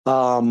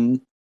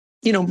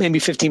 maybe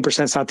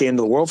 15% is not the end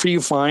of the world for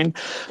you, fine.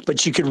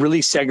 But you could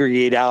really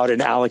segregate out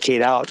and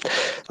allocate out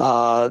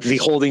the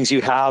holdings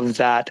you have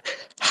that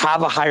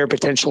have a higher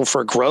potential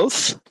for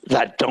growth,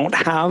 that don't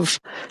have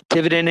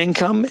dividend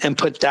income, and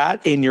put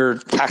that in your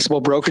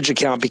taxable brokerage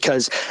account,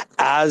 because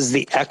as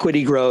the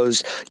equity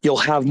grows, you'll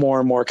have more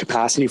and more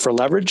capacity for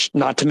leverage.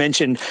 Not to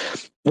mention,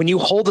 when you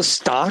hold a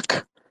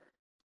stock,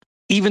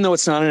 even though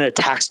it's not in a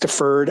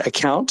tax-deferred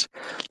account,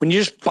 when you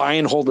just buy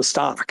and hold a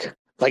stock,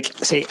 like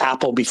say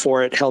Apple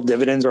before it held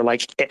dividends, or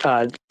like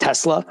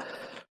Tesla,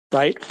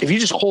 right? If you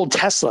just hold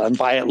Tesla and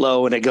buy it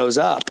low and it goes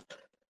up,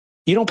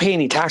 you don't pay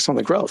any tax on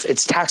the growth.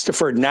 It's tax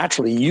deferred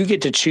naturally. You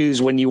get to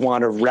choose when you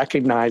want to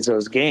recognize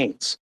those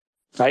gains,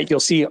 right? You'll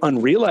see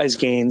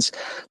unrealized gains,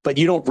 but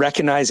you don't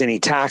recognize any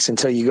tax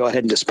until you go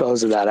ahead and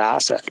dispose of that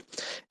asset.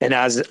 And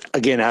as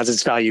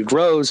its value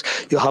grows,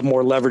 you'll have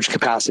more leverage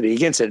capacity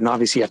against it. And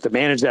obviously you have to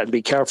manage that and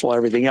be careful,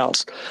 everything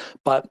else.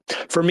 But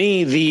for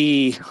me,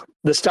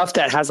 the stuff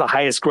that has the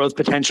highest growth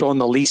potential and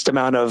the least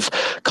amount of,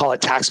 call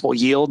it taxable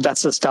yield,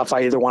 that's the stuff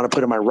I either want to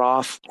put in my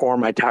Roth or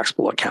my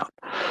taxable account.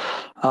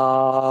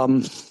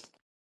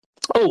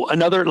 Oh,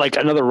 another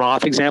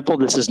Roth example.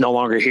 This is no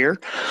longer here,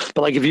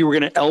 but like if you were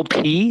going to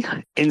LP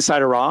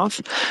inside a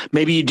Roth,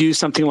 maybe you do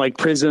something like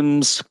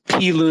Prism's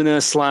P Luna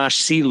 /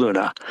 C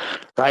Luna,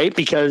 right?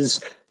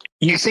 Because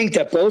you think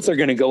that both are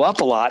going to go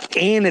up a lot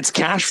and it's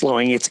cash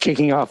flowing, it's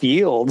kicking off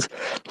yield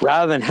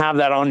rather than have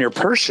that on your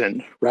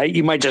person, right?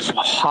 You might just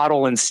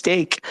hodl and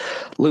stake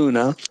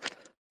Luna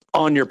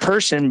on your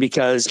person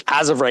because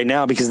as of right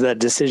now, because of that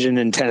decision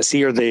in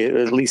Tennessee, or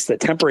at least the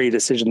temporary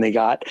decision they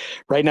got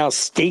right now,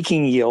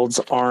 staking yields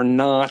are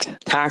not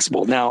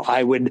taxable. Now,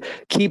 I would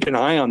keep an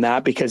eye on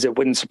that because it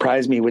wouldn't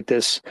surprise me with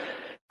this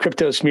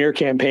crypto smear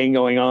campaign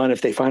going on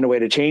if they find a way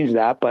to change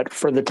that. But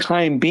for the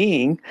time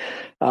being,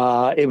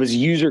 it was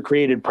user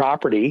created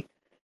property.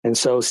 And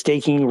so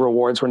staking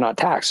rewards were not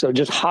taxed. So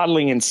just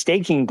hodling and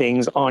staking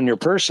things on your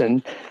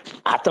person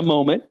at the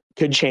moment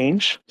could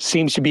change.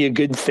 Seems to be a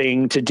good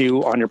thing to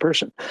do on your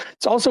person.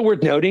 It's also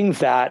worth noting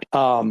that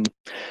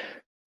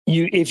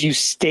if you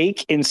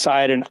stake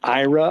inside an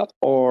IRA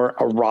or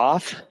a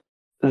Roth,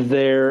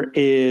 there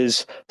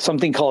is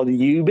something called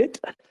UBIT,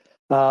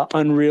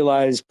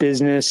 unrealized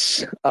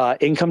business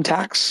income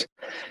tax,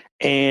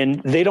 and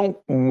they don't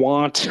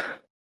want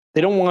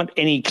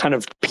any kind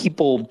of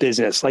people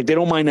business. Like they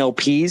don't mind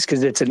LPs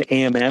because it's an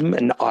AMM,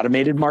 an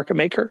automated market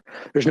maker.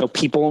 There's no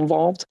people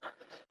involved.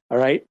 All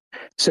right.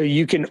 So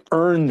you can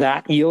earn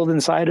that yield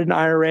inside an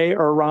IRA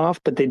or a Roth,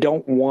 but they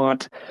don't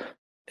want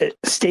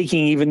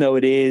staking, even though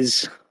it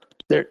is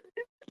there.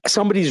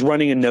 Somebody's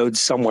running a node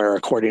somewhere,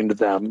 according to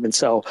them. And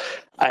so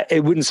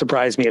it wouldn't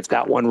surprise me if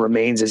that one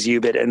remains as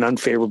UBIT and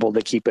unfavorable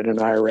to keep it in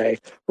IRA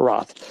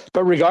Roth.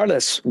 But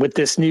regardless, with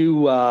this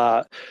new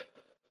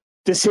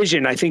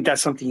decision, I think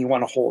that's something you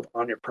want to hold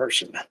on your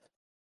person.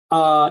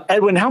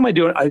 Edwin, how am I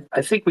doing?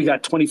 I think we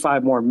got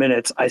 25 more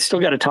minutes. I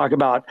still got to talk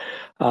about,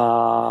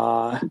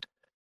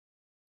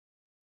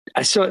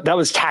 that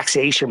was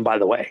taxation, by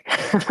the way.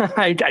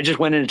 I just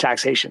went into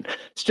taxation.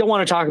 Still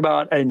want to talk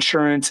about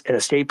insurance and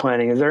estate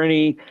planning. Is there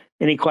any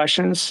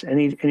questions,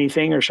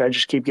 anything, or should I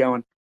just keep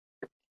going?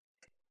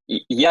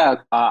 Yeah,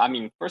 I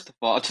mean, first of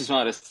all, I just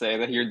wanted to say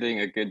that you're doing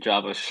a good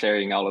job of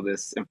sharing all of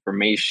this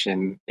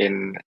information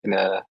in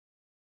a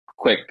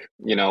quick,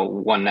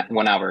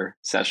 1 hour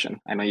session.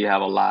 I know you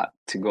have a lot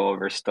to go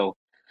over still.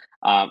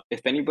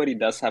 If anybody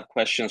does have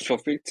questions, feel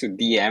free to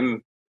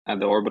DM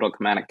the Orbital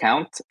Command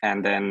account,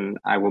 and then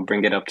I will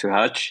bring it up to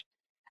Hutch.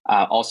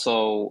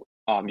 Also,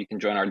 you can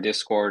join our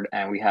Discord,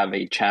 and we have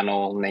a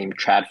channel named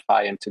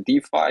TradFi into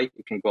DeFi.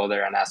 You can go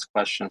there and ask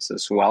questions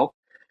as well.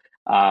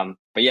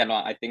 But yeah, no,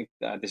 I think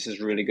this is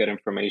really good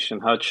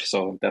information, Hutch.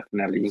 So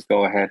definitely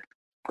go ahead,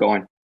 go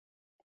on.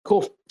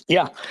 Cool.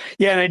 Yeah.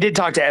 And I did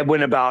talk to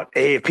Edwin about,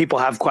 hey, if people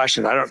have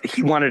questions,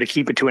 he wanted to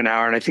keep it to an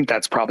hour, and I think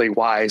that's probably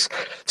wise.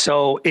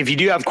 So if you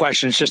do have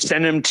questions, just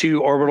send them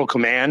to Orbital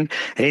Command,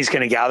 and he's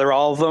going to gather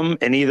all of them,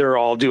 and either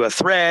I'll do a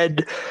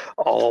thread,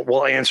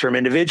 we'll answer them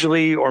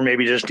individually, or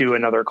maybe just do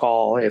another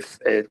call if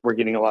we're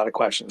getting a lot of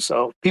questions.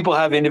 So people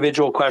have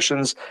individual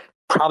questions,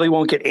 probably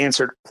won't get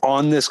answered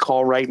on this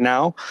call right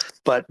now,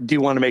 but do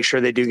want to make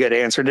sure they do get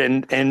answered.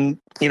 And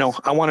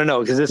I want to know,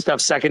 because this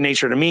stuff's second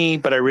nature to me,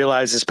 but I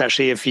realize,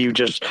 especially if you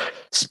just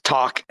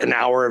talk an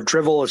hour of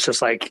drivel, it's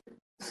just like,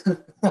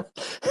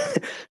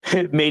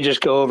 it may just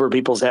go over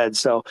people's heads.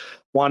 So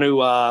want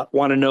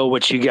to know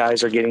what you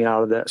guys are getting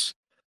out of this.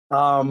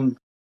 All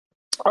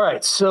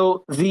right.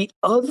 So the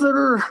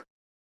other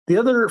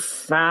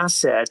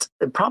facet,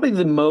 and probably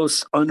the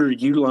most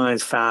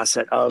underutilized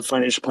facet of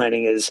financial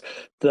planning, is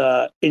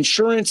the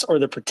insurance or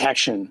the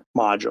protection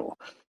module.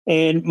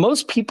 And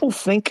most people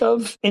think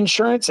of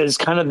insurance as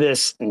kind of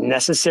this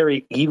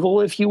necessary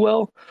evil, if you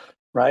will,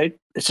 right?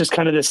 It's just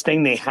kind of this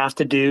thing they have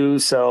to do.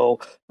 So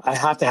I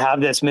have to have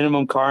this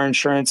minimum car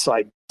insurance so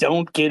I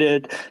don't get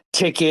a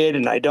ticket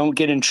and I don't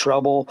get in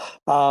trouble.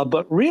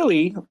 But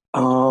really,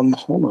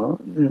 hold on,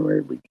 where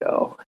did we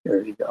go?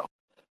 There you go.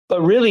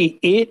 But really,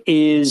 it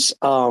is,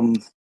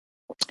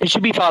 it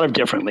should be thought of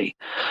differently.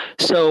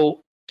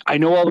 So I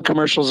know all the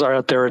commercials are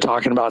out there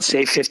talking about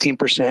save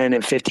 15%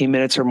 in 15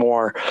 minutes or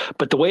more.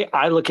 But the way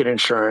I look at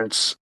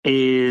insurance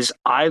is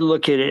I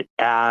look at it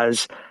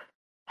as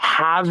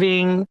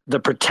having the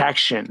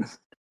protection,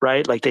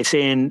 right? Like they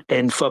say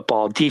in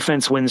football,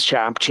 defense wins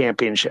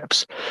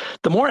championships.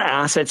 The more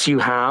assets you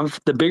have,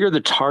 the bigger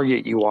the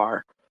target you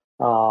are.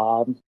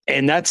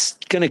 And that's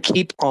going to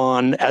keep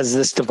on as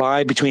this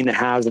divide between the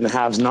haves and the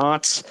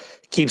have-nots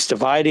keeps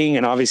dividing.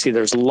 And obviously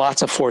there's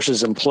lots of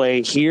forces in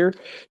play here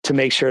to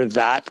make sure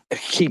that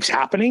keeps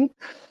happening.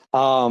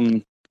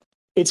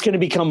 It's going to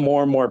become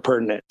more and more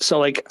pertinent. So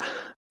like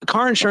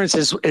car insurance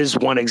is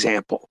one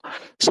example.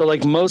 So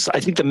like I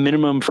think the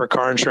minimum for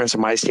car insurance in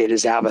my state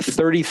is to have a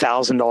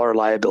 $30,000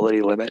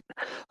 liability limit.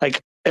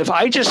 Like if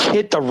I just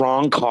hit the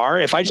wrong car,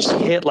 if I just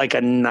hit like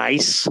a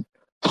nice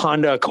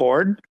Honda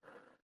Accord,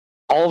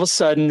 all of a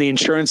sudden the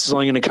insurance is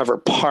only going to cover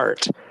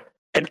part,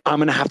 and I'm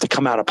going to have to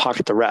come out of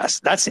pocket the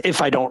rest. That's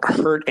if I don't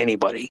hurt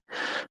anybody.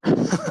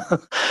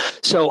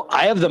 So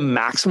I have the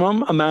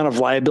maximum amount of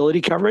liability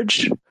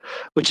coverage,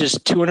 which is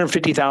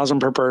 $250,000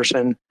 per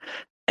person.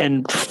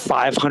 and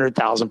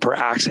 $500,000 per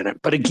accident.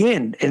 But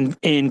again,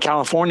 in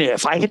California,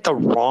 if I hit the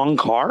wrong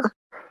car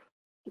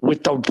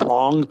with the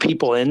wrong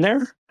people in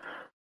there,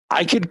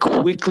 I could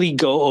quickly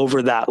go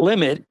over that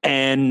limit.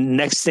 And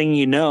next thing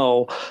you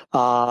know,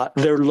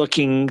 they're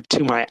looking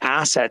to my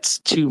assets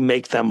to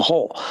make them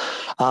whole.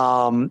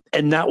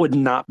 And that would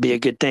not be a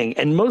good thing.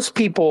 And most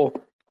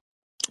people,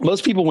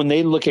 when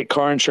they look at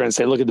car insurance,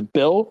 they look at the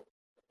bill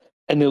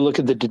and they look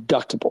at the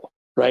deductible.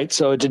 Right.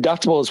 So a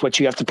deductible is what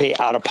you have to pay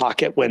out of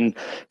pocket when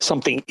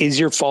something is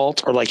your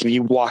fault, or like if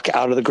you walk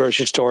out of the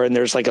grocery store and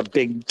there's like a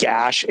big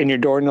gash in your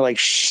door and you're like,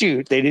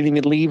 shoot, they didn't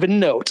even leave a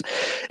note.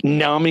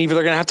 Now I'm either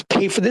going to have to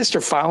pay for this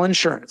or file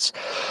insurance.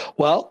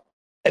 Well,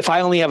 if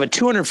I only have a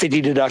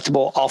 $250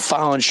 deductible, I'll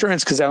file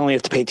insurance because I only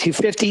have to pay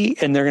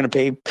 $250 and they're going to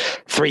pay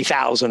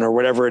 $3,000 or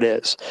whatever it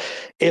is.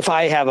 If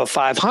I have a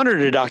 $500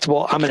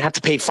 deductible, I'm going to have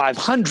to pay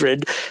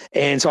 $500,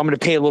 and so I'm going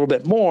to pay a little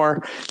bit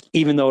more,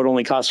 even though it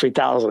only costs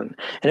 $3,000.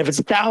 And if it's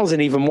 $1,000,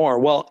 even more.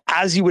 Well,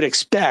 as you would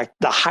expect,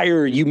 the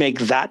higher you make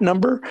that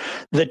number,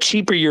 the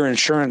cheaper your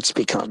insurance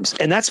becomes,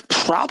 and that's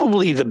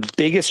probably the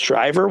biggest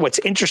driver. What's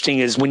interesting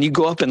is when you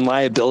go up in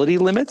liability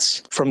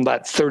limits from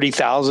that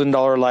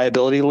 $30,000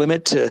 liability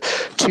limit to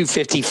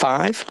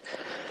 $250,000,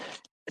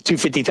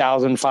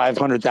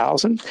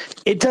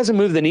 $500,000, it doesn't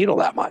move the needle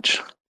that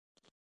much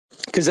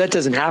because that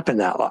doesn't happen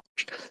that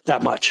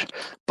much.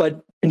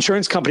 But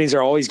insurance companies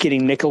are always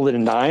getting nickel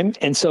and dime.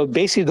 And so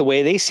basically the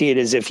way they see it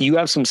is if you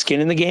have some skin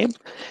in the game,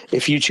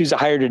 if you choose a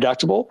higher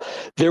deductible,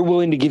 they're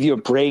willing to give you a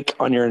break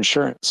on your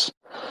insurance.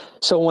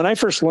 So when I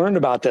first learned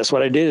about this,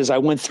 what I did is I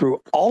went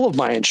through all of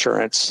my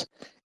insurance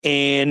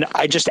and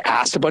I just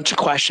asked a bunch of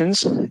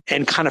questions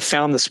and kind of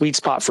found the sweet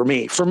spot for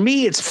me. For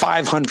me, it's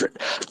 500.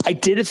 I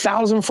did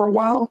 1,000 for a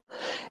while.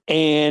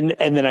 And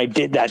then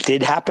that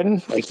did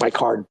happen. Like my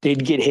car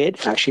did get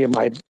hit actually in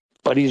my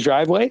buddy's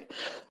driveway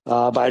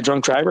by a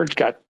drunk driver. It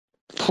got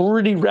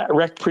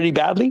wrecked pretty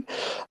badly.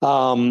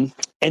 And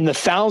the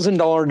 $1,000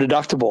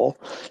 deductible,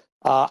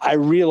 I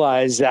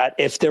realized that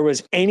if there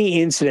was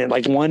any incident,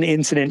 like one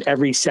incident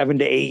every 7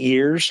 to 8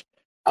 years,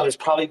 I was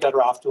probably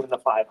better off doing the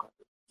 500.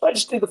 So I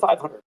just did the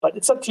 500, but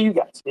it's up to you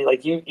guys.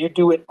 Like you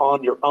do it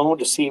on your own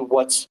to see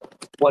what's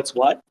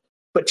what.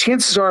 But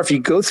chances are, if you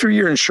go through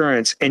your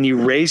insurance and you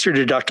raise your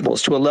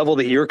deductibles to a level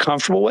that you're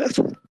comfortable with,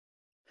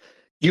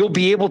 you'll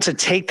be able to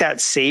take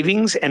that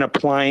savings and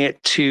apply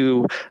it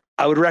to.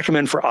 I would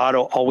recommend for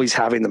auto always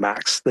having the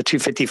max, the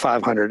 250,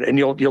 500, and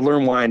you'll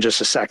learn why in just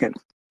a second.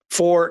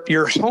 For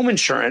your home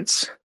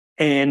insurance,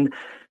 and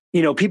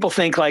people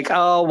think like,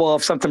 oh, well,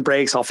 if something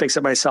breaks, I'll fix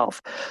it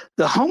myself.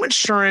 The home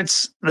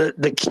insurance,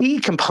 the key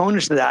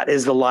component to that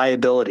is the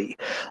liability.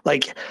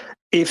 Like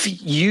if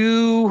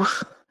you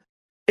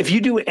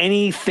do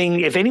anything,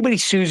 if anybody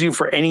sues you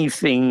for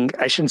anything,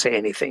 I shouldn't say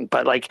anything,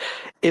 but like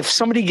if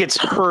somebody gets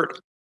hurt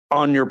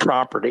on your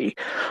property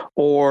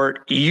or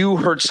you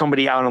hurt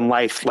somebody out in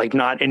life, like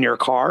not in your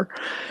car,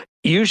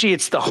 usually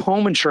it's the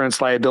home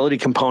insurance liability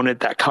component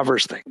that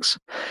covers things.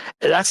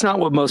 That's not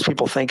what most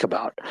people think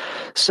about.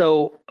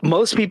 So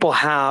most people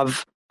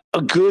have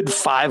a good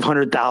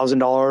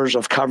 $500,000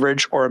 of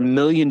coverage or $1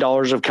 million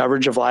of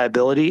coverage of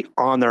liability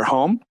on their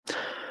home.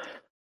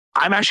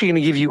 I'm actually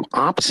going to give you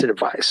opposite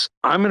advice.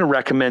 I'm going to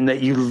recommend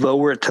that you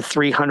lower it to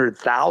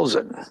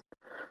 $300,000,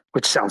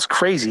 which sounds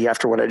crazy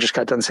after what I just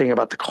got done saying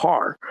about the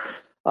car.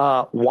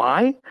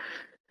 Why?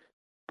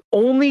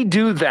 Only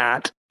do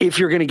that if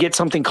you're going to get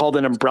something called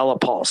an umbrella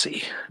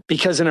policy,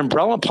 because an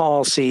umbrella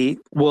policy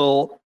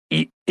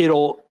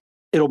it'll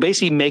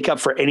basically make up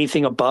for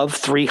anything above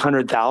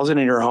 $300,000 in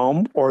your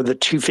home or the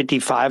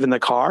 $255 in the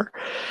car.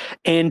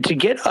 And to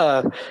get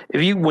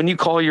when you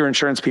call your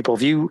insurance people,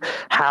 if you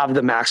have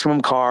the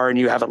maximum car and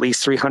you have at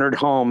least $300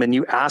 home and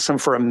you ask them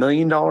for $1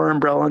 million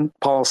umbrella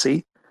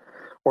policy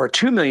or a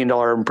 $2 million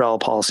umbrella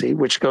policy,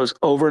 which goes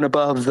over and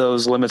above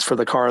those limits for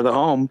the car or the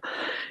home,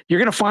 you're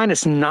going to find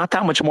it's not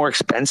that much more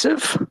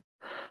expensive.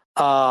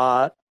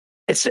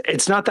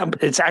 It's not that,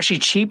 it's actually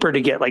cheaper to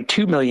get like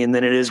 2 million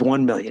than it is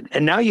 1 million.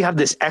 And now you have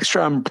this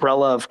extra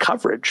umbrella of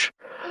coverage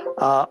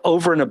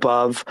over and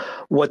above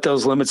what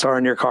those limits are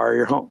in your car or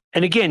your home.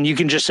 And again, you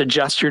can just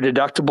adjust your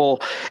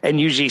deductible and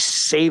usually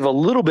save a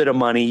little bit of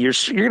money. You're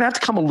going to have to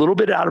come a little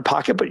bit out of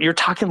pocket, but you're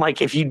talking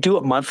like if you do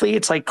it monthly,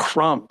 it's like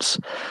crumbs.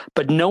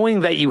 But knowing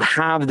that you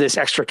have this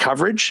extra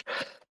coverage,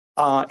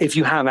 if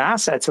you have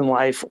assets in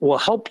life, will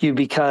help you,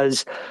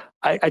 because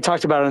I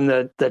talked about it in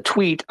the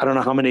tweet. I don't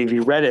know how many of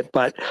you read it,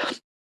 but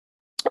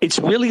it's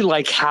really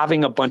like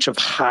having a bunch of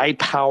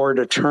high-powered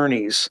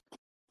attorneys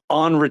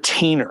on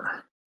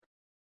retainer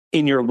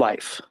in your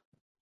life.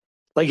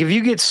 Like if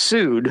you get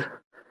sued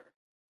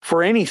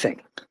for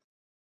anything,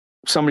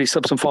 somebody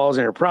slips and falls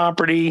in your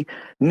property,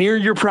 near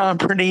your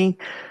property,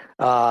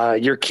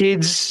 your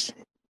kids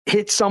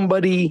hit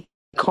somebody,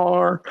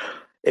 car.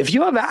 If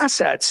you have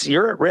assets,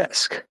 you're at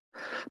risk.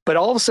 But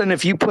all of a sudden,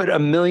 if you put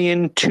 $1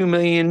 million, $2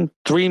 million,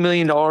 $3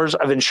 million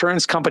of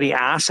insurance company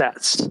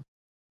assets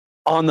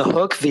on the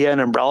hook via an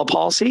umbrella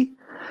policy,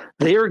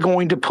 they are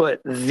going to put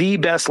the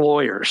best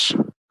lawyers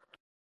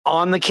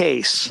on the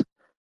case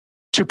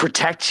to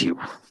protect you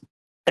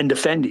and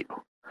defend you.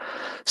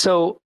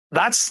 So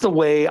that's the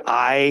way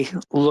I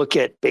look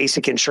at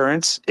basic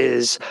insurance.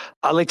 Is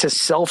I like to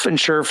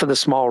self-insure for the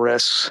small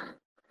risks.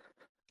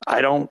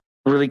 I don't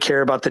really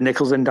care about the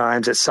nickels and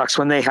dimes. It sucks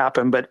when they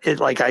happen, but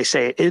like I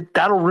say,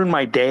 that'll ruin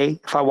my day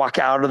if I walk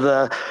out of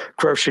the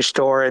grocery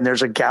store and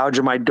there's a gouge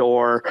in my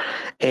door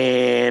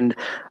and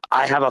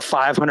I have a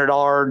 $500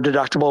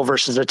 deductible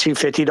versus a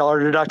 $250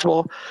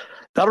 deductible.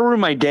 That'll ruin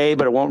my day,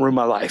 but it won't ruin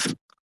my life.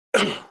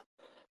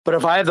 But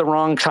if I have the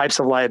wrong types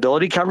of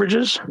liability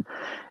coverages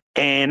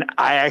and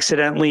I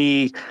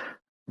accidentally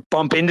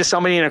bump into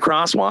somebody in a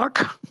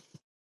crosswalk,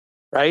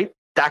 right?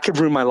 That could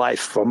ruin my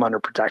life if I'm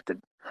underprotected,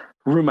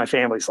 ruin my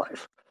family's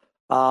life.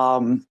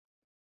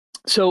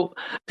 So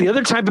the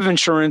other type of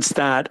insurance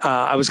that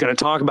I was going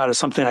to talk about is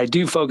something I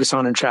do focus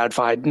on in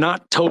TradFi.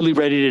 Not totally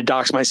ready to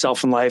dox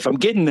myself in life. I'm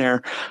getting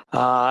there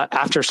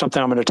after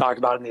something I'm going to talk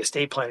about in the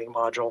estate planning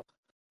module.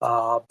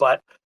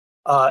 But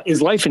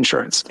is life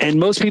insurance. And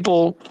most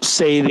people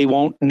say they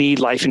won't need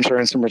life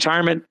insurance in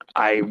retirement.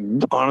 I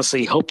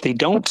honestly hope they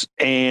don't.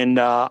 And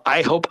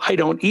I hope I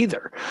don't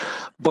either.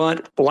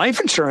 But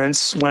life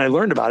insurance, when I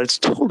learned about it, it's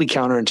totally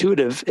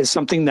counterintuitive, is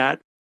something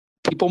that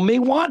people may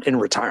want in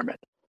retirement.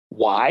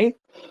 Why?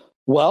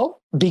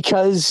 Well,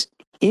 because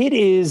it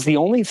is the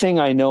only thing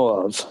I know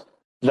of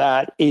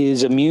that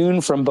is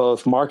immune from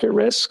both market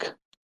risk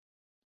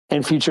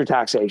and future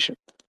taxation.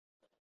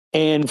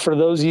 And for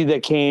those of you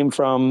that came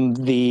from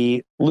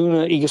the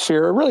Luna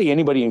ecosphere, or really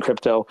anybody in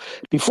crypto,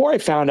 before I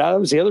found out, it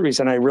was the other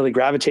reason I really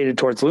gravitated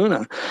towards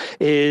Luna,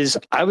 is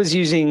I was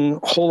using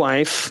whole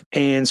life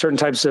and certain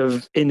types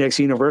of index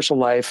universal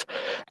life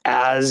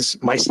as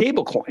my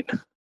stable coin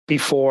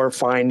before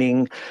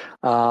finding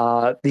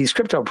these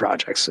crypto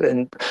projects.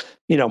 And,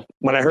 you know,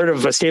 when I heard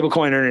of a stable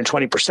coin earning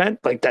 20%,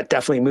 like that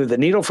definitely moved the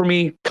needle for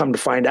me. Come to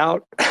find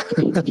out,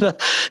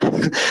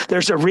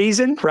 there's a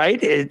reason, right?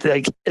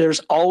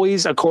 There's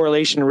always a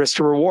correlation risk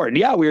to reward.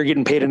 Yeah, we were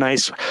getting paid a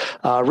nice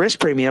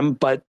risk premium,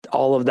 but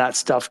all of that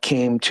stuff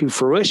came to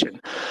fruition,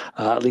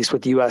 at least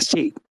with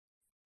UST.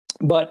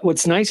 But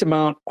what's nice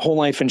about whole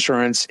life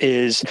insurance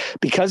is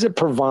because it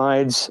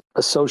provides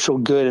a social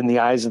good in the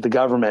eyes of the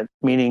government,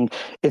 meaning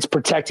it's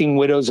protecting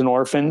widows and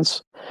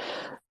orphans,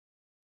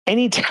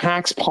 any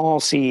tax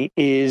policy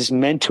is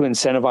meant to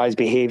incentivize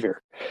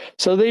behavior.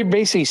 So they're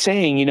basically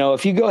saying, you know,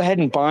 if you go ahead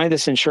and buy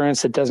this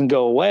insurance that doesn't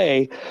go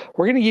away,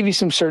 we're going to give you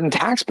some certain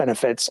tax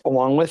benefits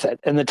along with it.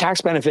 And the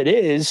tax benefit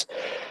is,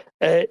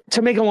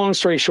 to make a long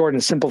story short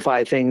and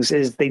simplify things,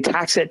 is they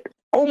tax it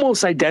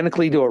almost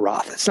identically to a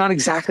Roth. It's not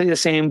exactly the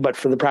same, but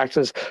for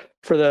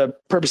the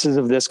purposes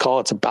of this call,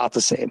 it's about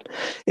the same.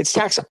 It's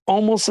taxed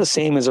almost the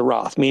same as a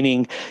Roth,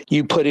 meaning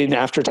you put in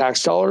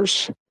after-tax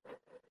dollars,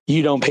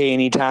 you don't pay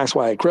any tax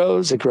while it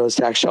grows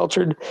tax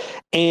sheltered.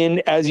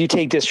 And as you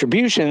take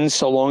distributions,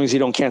 so long as you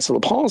don't cancel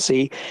the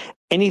policy,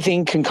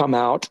 anything can come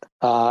out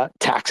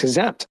tax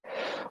exempt,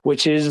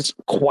 which is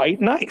quite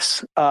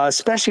nice,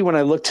 especially when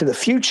I look to the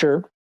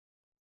future,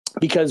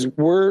 because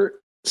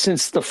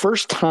since the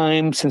first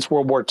time since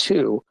World War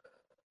II,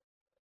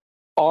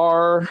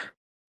 our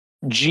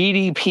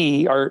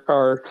GDP,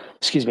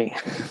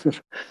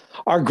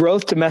 our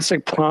gross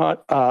domestic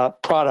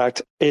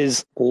product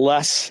is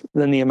less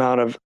than the amount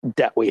of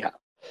debt we have.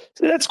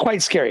 So that's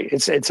quite scary.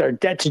 It's our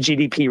debt to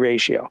GDP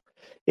ratio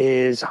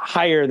is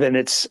higher than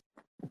it's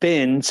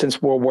been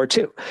since World War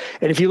II.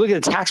 And if you look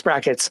at the tax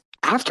brackets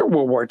after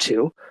World War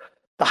II,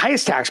 the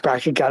highest tax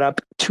bracket got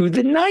up to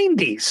the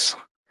 90s.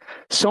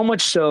 So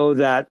much so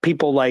that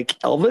people like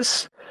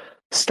Elvis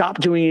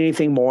stopped doing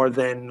anything more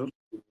than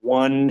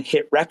one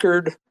hit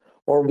record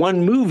or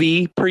one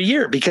movie per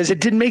year because it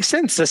didn't make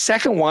sense. The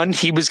second one,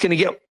 he was going to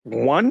get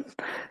 1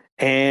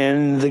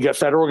 and the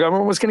federal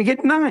government was going to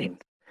get 9.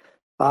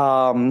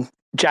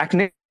 Jack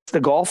Nicklaus, the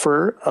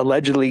golfer,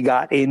 allegedly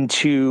got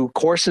into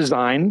course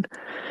design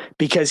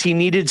because he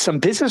needed some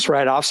business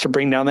write-offs to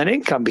bring down that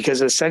income,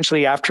 because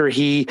essentially after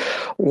he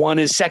won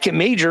his second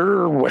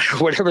major, or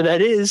whatever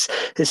that is,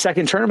 his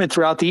second tournament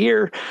throughout the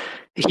year,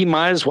 he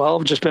might as well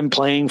have just been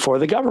playing for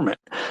the government.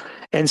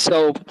 And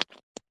so,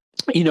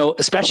 you know,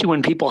 especially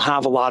when people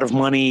have a lot of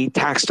money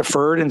tax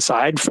deferred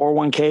inside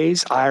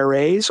 401ks,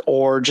 IRAs,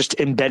 or just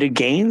embedded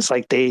gains,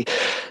 like they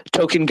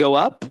token go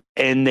up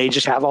and they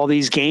just have all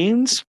these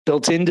gains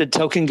built into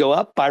token go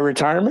up by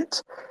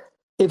retirement.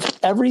 If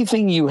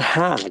everything you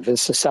have is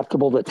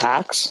susceptible to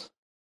tax,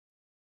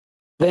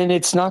 then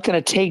it's not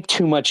going to take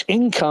too much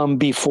income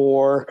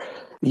before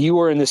you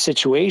are in the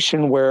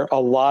situation where a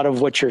lot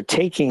of what you're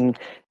taking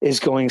is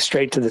going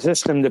straight to the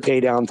system to pay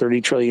down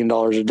 $30 trillion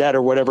of debt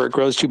or whatever it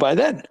grows to by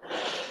then.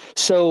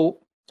 So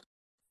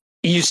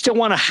you still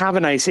want to have a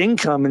nice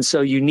income. And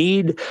so you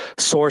need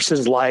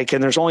sources like,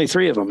 and there's only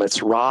 3 of them.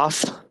 It's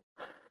Roth,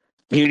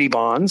 muni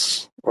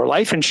bonds, or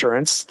life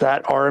insurance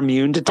that are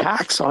immune to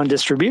tax on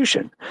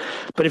distribution.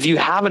 But if you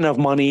have enough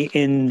money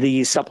in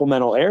the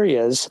supplemental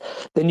areas,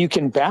 then you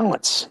can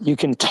balance, you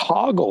can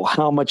toggle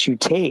how much you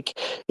take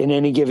in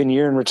any given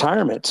year in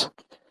retirement.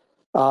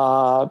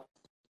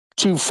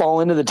 to fall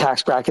into the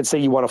tax brackets that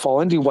you want to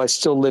fall into while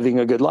still living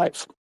a good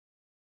life.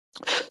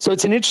 So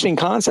it's an interesting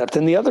concept.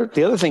 And the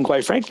other thing,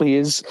 quite frankly,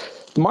 is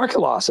market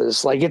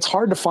losses. Like, it's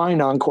hard to find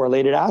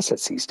non-correlated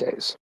assets these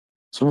days.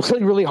 It's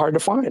really, really hard to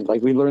find.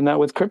 Like, we learned that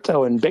with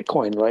crypto and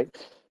Bitcoin, right?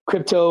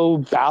 Crypto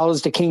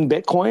bows to King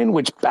Bitcoin,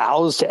 which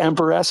bows to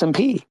Emperor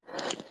S&P.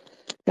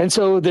 And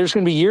so there's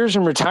going to be years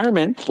in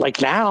retirement,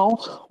 like now,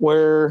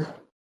 where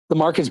the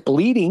market's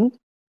bleeding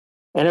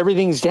and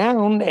everything's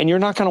down, and you're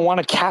not going to want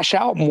to cash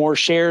out more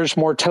shares,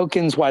 more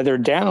tokens while they're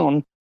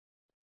down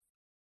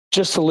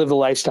just to live the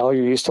lifestyle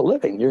you're used to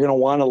living. You're going to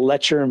want to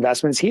let your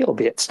investments heal,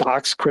 be it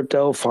stocks,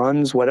 crypto,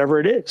 funds, whatever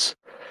it is.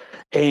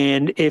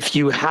 And if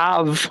you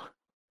have,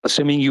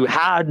 assuming you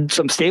had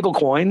some stable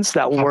coins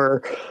that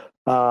were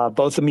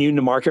both immune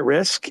to market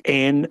risk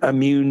and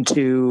immune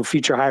to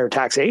future higher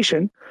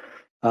taxation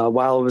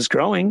while it was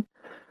growing,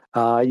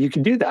 you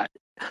can do that.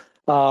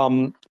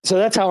 So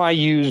that's how I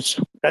use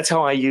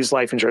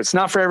life insurance. It's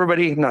not for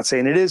everybody. I'm not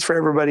saying it is for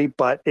everybody,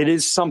 but it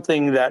is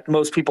something that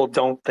most people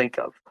don't think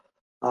of.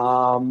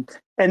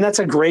 And that's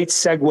a great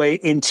segue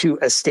into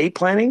estate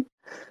planning.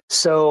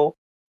 So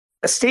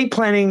estate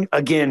planning,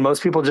 again,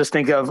 most people just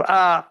think of,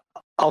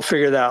 I'll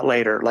figure that out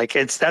later. Like,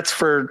 that's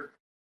for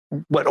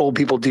what old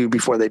people do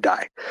before they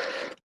die.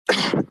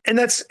 And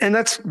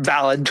that's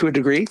valid to a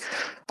degree.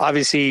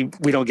 Obviously,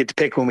 we don't get to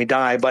pick when we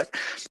die. But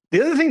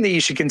the other thing that you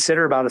should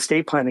consider about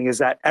estate planning is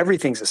that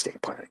everything's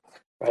estate planning,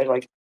 right?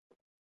 Like,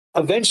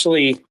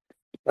 eventually,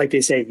 like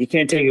they say, you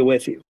can't take it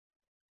with you.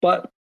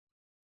 But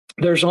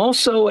there's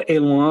also a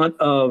lot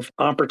of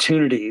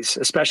opportunities,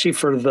 especially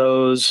for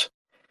those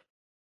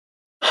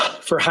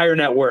for higher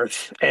net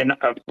worth. And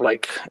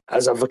like,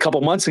 as of a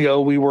couple months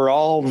ago, we were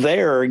all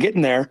there,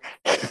 getting there.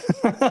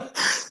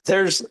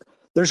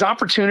 There's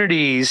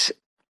opportunities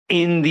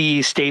in the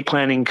estate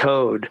planning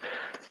code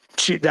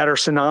that are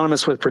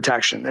synonymous with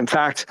protection. In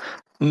fact,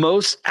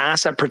 most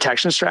asset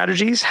protection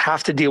strategies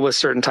have to deal with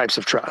certain types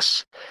of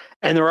trusts.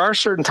 And there are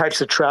certain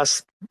types of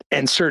trusts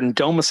and certain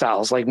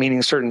domiciles, like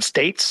meaning certain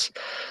states,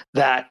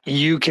 that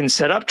you can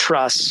set up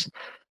trusts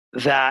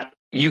that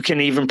you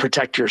can even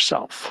protect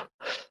yourself.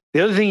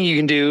 The other thing you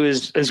can do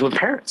is with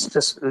parents.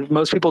 Just,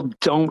 most people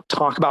don't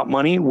talk about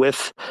money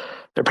with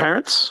their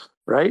parents,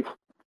 right?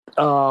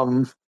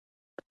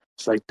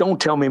 It's like,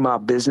 don't tell me my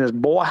business,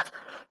 boy.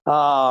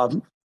 But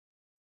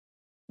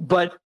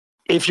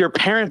if your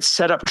parents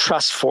set up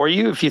trusts for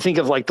you, if you think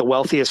of like the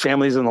wealthiest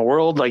families in the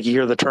world, like you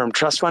hear the term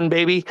trust fund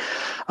baby,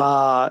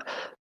 the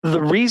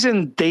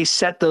reason they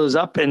set those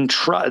up and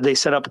they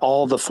set up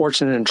all the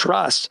fortune in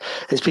trust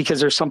is because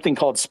there's something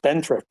called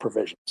spendthrift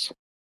provisions.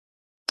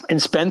 And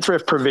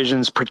spendthrift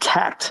provisions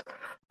protect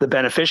the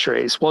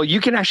beneficiaries. Well, you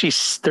can actually,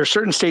 there's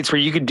certain states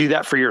where you could do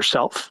that for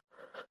yourself.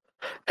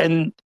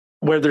 And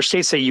where there's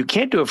states say you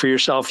can't do it for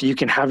yourself, you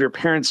can have your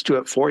parents do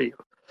it for you.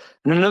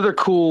 And another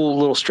cool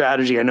little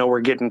strategy, I know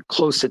we're getting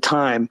close to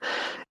time,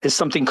 is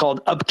something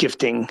called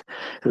upgifting.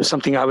 It was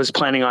something I was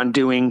planning on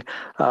doing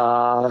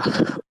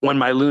when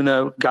my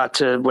Luna got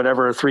to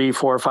whatever, 300,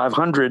 400,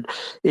 500,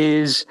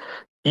 is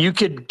you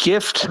could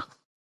gift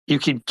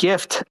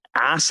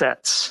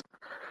assets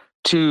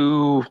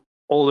to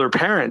older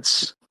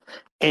parents.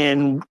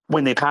 And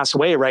when they pass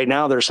away, right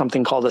now, there's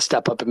something called a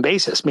step up in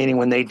basis, meaning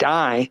when they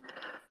die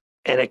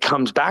and it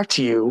comes back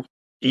to you,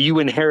 you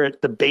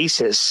inherit the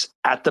basis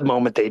at the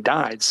moment they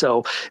died.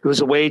 So it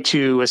was a way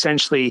to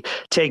essentially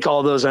take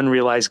all those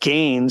unrealized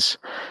gains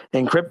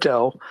in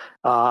crypto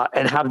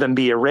and have them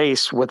be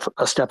erased with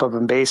a step up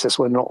in basis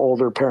when an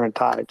older parent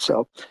died.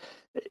 So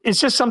it's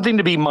just something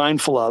to be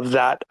mindful of,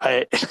 that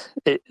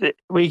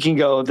we can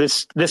go,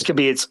 this could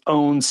be its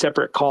own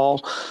separate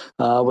call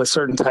with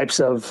certain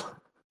types of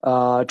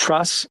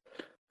trusts.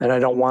 And I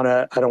don't want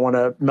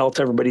to melt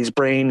everybody's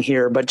brain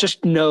here, but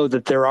just know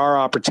that there are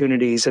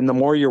opportunities, and the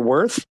more you're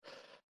worth,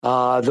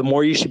 the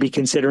more you should be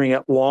considering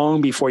it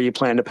long before you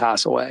plan to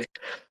pass away.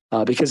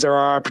 Because there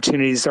are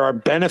opportunities, there are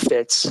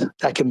benefits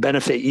that can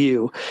benefit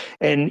you.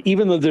 And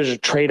even though there's a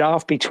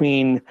trade-off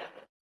between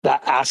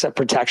that asset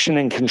protection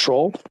and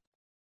control,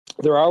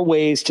 there are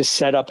ways to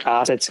set up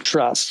assets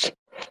trust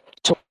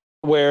to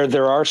where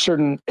there are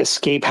certain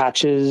escape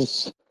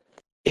hatches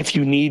if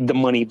you need the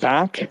money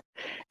back,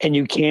 and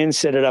you can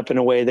set it up in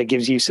a way that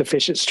gives you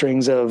sufficient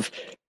strings of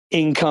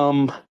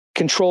income,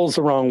 control's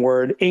the wrong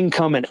word,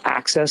 income and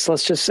access,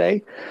 let's just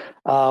say,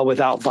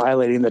 without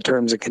violating the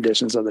terms and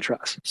conditions of the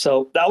trust.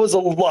 So that was a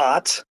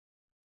lot.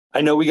 I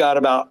know we got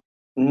about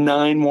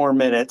 9 more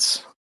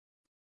minutes.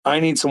 I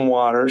need some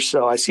water,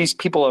 so I see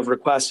people have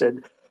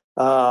requested.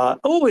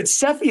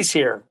 It's Seffi's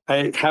here.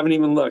 I haven't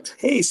even looked.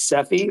 Hey,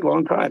 Seffi,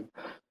 long time.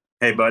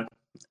 Hey, bud.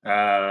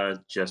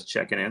 Just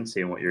checking in,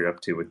 seeing what you're up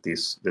to with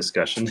this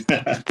discussion.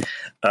 But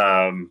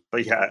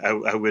yeah,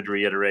 I would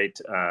reiterate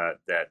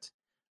that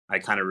I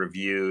kind of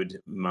reviewed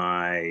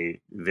my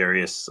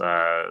various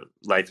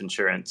life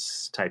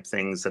insurance type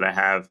things that I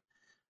have.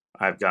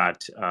 I've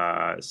got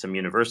some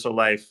universal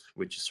life,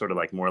 which is sort of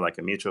like more like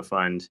a mutual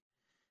fund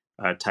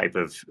type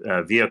of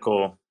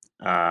vehicle,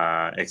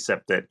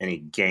 except that any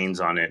gains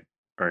on it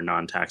or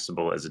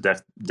non-taxable as a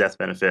death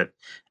benefit.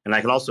 And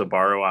I can also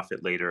borrow off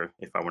it later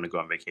if I want to go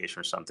on vacation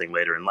or something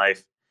later in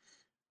life.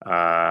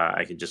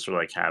 I could just sort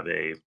of like have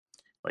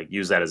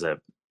use that as a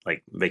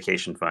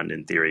vacation fund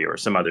in theory, or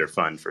some other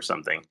fund for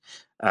something.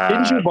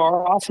 Didn't you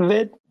borrow off of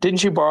it?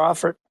 Didn't you borrow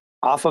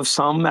off of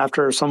some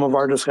after some of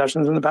our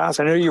discussions in the past?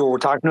 I know you were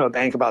talking to a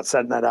bank about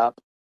setting that up.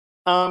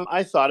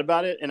 I thought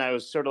about it, and I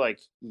was sort of like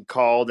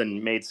called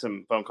and made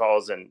some phone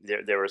calls, and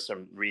there were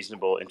some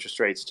reasonable interest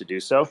rates to do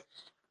so.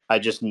 I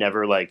just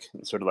never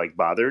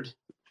bothered.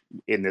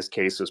 In this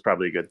case, it was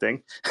probably a good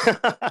thing.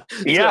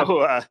 Yeah.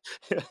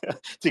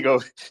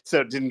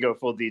 So it didn't go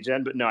full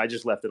degen, but no, I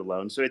just left it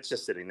alone. So it's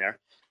just sitting there.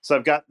 So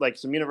I've got like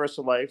some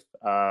universal life,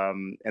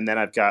 and then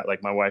I've got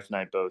like my wife and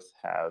I both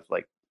have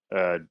like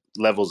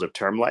levels of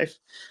term life.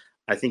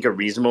 I think a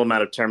reasonable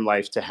amount of term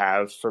life to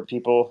have for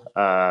people,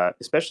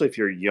 especially if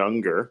you're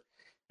younger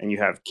and you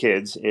have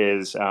kids,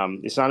 is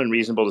it's not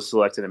unreasonable to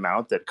select an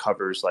amount that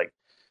covers like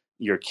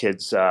your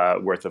kids'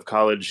 worth of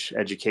college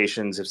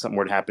educations if something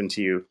were to happen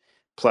to you,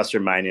 plus or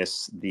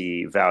minus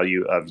the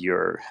value of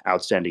your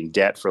outstanding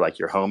debt for like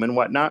your home and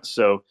whatnot.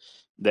 So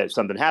that if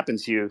something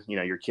happens to you,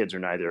 your kids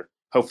are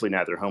hopefully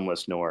neither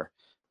homeless nor,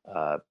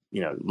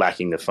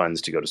 lacking the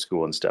funds to go to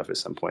school and stuff at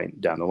some point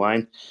down the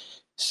line.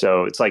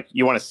 So it's like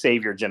you want to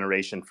save your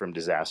generation from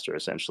disaster,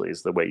 essentially,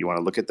 is the way you want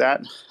to look at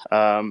that.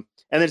 And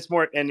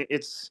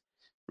it's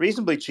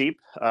reasonably cheap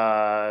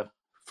for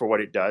what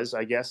it does,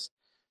 I guess.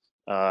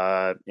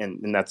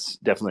 And that's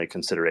definitely a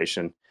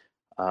consideration.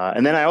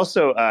 And then I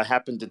also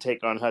happened to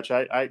take on, Hutch.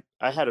 I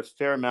had a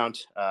fair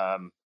amount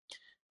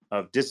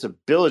of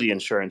disability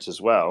insurance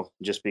as well,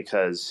 just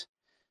because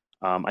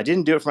I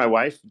didn't do it for my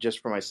wife,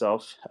 just for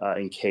myself,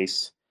 in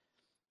case,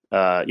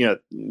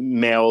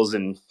 males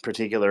in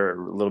particular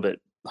are a little bit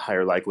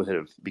higher likelihood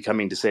of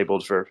becoming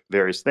disabled for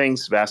various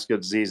things, vascular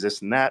disease,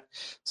 this and that.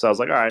 So I was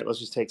like, all right, let's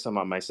just take some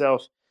on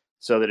myself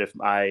so that if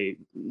I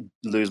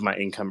lose my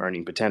income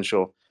earning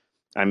potential,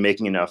 I'm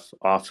making enough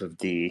off of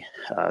the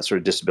sort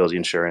of disability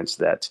insurance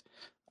that,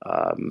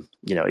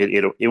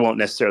 it won't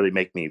necessarily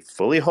make me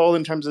fully whole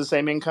in terms of the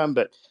same income,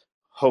 but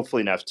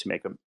hopefully enough to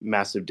make a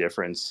massive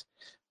difference.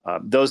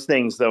 Those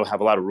things, though, have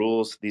a lot of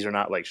rules. These are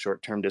not like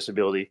short-term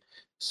disability.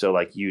 So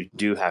like you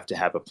do have to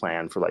have a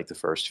plan for like the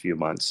first few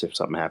months if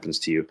something happens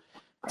to you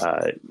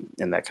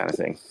and that kind of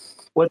thing.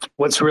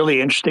 What's really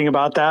interesting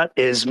about that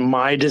is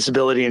my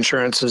disability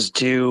insurance is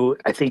due,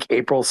 I think,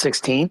 April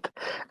 16th.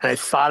 And I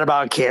thought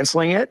about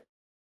canceling it.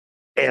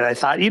 And I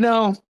thought,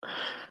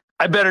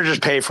 I better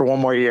just pay for one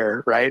more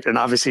year, right? And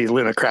obviously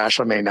Luna crashed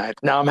on May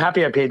 9th. Now I'm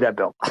happy I paid that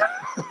bill.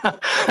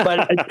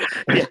 But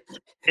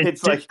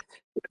it's like,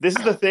 this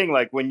is the thing,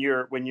 like when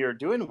you're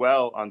doing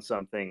well on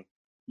something,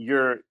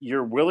 you're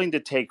willing to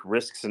take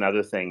risks and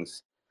other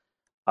things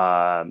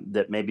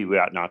that maybe we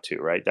ought not to,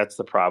 right? That's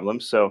the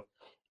problem. So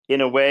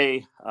in a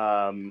way,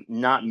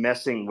 not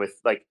messing with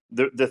like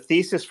the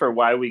thesis for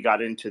why we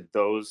got into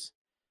those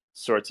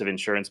sorts of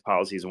insurance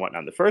policies and whatnot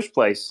in the first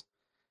place,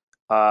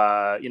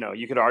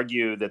 you could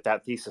argue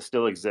that thesis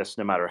still exists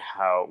no matter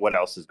what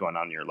else is going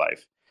on in your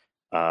life.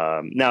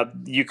 Now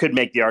you could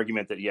make the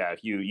argument that,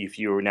 if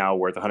you are now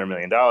worth $100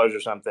 million or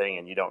something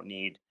and you don't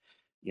need,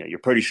 you're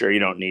pretty sure you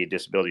don't need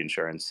disability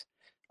insurance.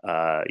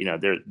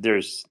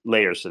 There's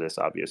layers to this,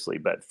 obviously,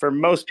 but for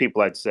most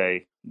people, I'd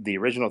say the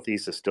original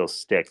thesis still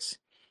sticks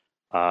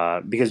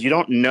because you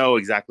don't know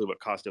exactly what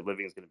cost of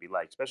living is going to be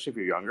like, especially if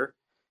you're younger.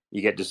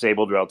 You get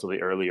disabled relatively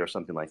early or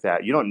something like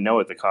that. You don't know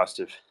what the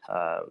cost of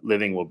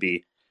living will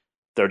be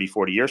 30,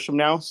 40 years from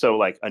now. So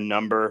like a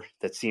number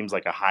that seems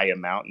like a high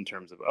amount in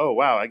terms of, oh,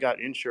 wow, I got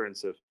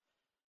insurance of,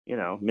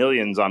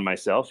 millions on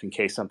myself in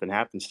case something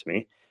happens to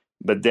me.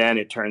 But then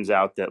it turns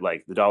out that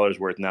like the dollar's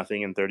worth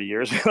nothing in 30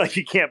 years. Like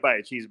you can't buy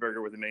a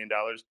cheeseburger with $1 million.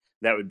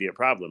 That would be a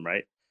problem,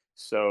 right?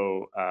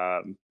 So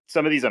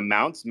some of these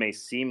amounts may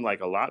seem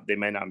like a lot. They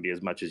may not be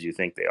as much as you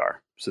think they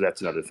are. So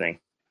that's another thing.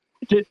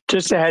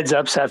 Just a heads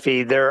up,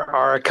 Seffi, there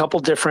are a couple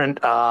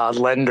different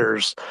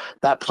lenders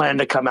that plan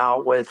to come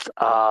out with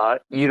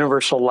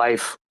universal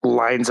life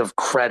lines of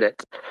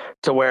credit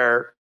to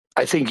where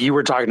I think you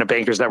were talking to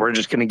bankers that were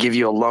just going to give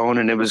you a loan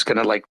and it was going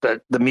to like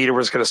the meter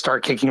was going to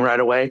start kicking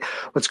right away.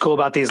 What's cool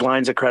about these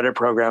lines of credit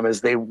program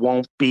is there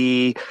won't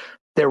be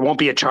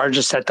a charge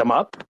to set them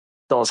up.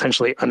 They'll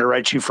essentially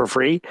underwrite you for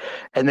free,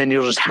 and then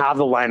you'll just have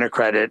the line of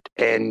credit,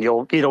 and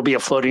it'll be a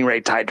floating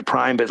rate tied to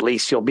prime, but at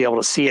least you'll be able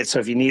to see it. So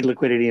if you need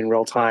liquidity in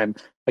real time,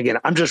 again,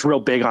 I'm just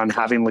real big on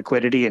having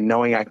liquidity and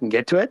knowing I can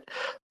get to it.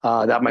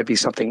 That might be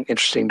something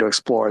interesting to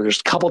explore. There's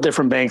a couple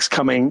different banks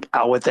coming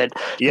out with it.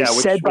 Yeah,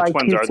 which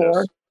ones are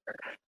those?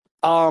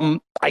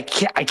 I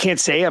can't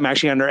say. I'm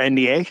actually under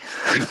NDA,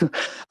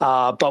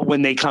 but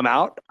when they come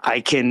out,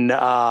 I can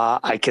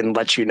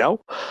let you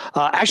know.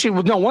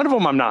 Actually, no, one of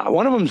them I'm not.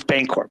 One of them is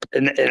Bancorp,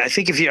 and I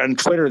think if you're on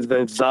Twitter,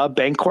 the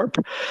Bancorp,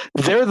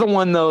 they're the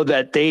one though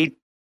that they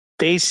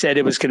they said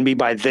it was going to be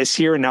by this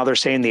year, and now they're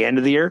saying the end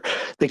of the year.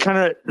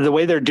 The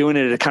way they're doing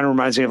it, it kind of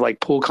reminds me of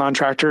like pool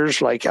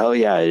contractors, like, oh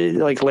yeah,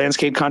 like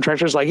landscape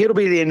contractors, like it'll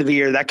be the end of the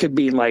year. That could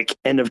be like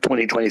end of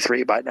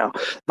 2023 by now.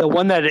 The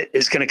one that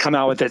is going to come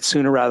out with it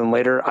sooner rather than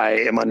later, I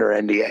am under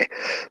NDA.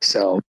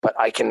 So, but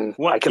I can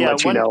let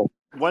you know.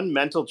 One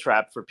mental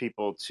trap for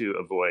people to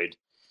avoid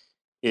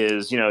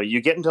is,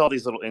 you get into all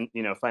these little,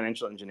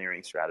 financial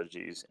engineering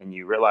strategies, and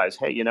you realize,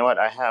 hey, you know what?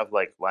 I have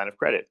like line of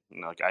credit,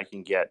 like I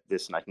can get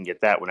this and I can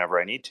get that whenever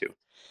I need to.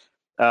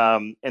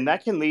 And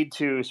that can lead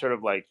to sort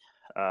of like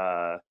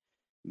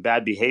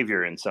bad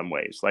behavior in some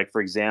ways. Like,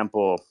 for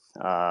example,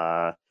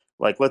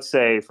 like let's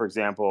say, for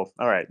example,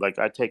 all right, like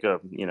I take a,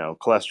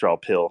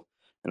 cholesterol pill,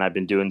 and I've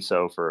been doing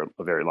so for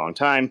a very long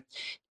time.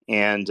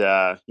 And,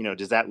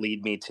 does that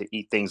lead me to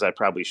eat things I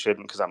probably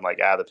shouldn't because I'm like,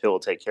 the pill will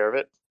take care of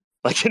it?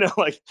 Like,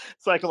 like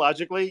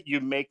psychologically, you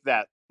make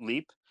that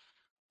leap,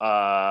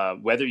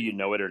 whether you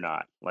know it or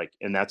not. Like,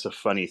 and that's a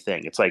funny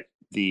thing. It's like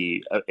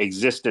the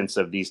existence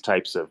of these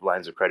types of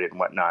lines of credit and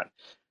whatnot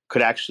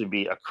could actually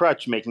be a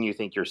crutch, making you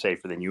think you're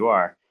safer than you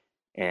are,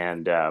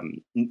 and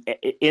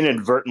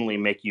inadvertently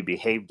make you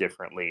behave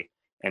differently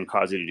and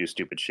cause you to do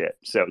stupid shit.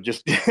 So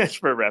just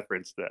for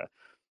reference,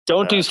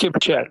 don't do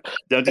stupid shit.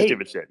 Don't do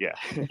stupid shit. Yeah.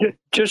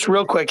 Just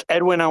real quick,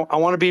 Edwin, I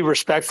want to be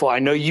respectful. I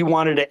know you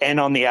wanted to end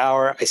on the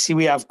hour. I see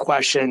we have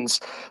questions.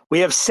 We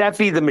have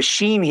Sephi the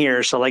machine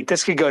here, so like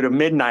this could go to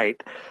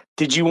midnight.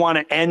 Did you want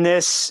to end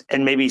this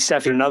and maybe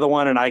Sephi another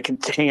one, and I can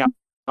hang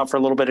out for a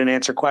little bit and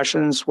answer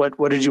questions? What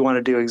did you want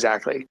to do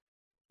exactly?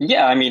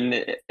 Yeah, I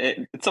mean,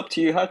 it's up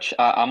to you, Hutch.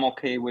 I'm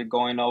okay with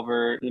going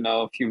over,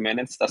 a few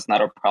minutes. That's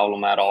not a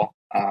problem at all.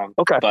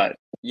 Okay. But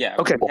yeah,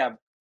 okay.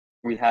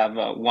 We have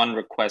one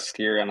request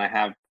here, and I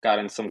have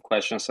gotten some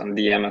questions on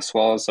DM as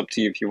well. It's up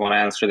to you if you want to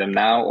answer them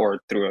now or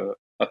through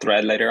a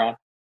thread later on.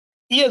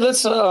 Yeah,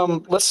 let's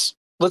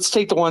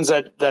take the ones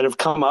that have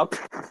come up,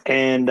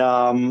 and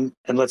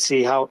let's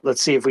see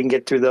if we can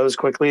get through those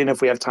quickly, and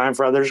if we have time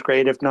for others,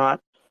 great. If not,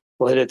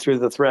 we'll hit it through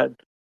the thread.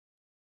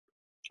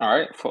 All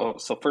right.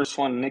 So first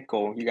one,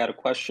 Nico, you got a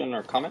question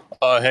or comment?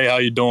 Hey, how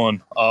you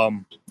doing?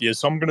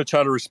 So I'm gonna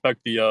try to respect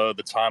the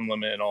time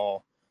limit and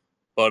all.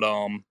 But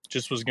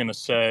just was going to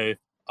say,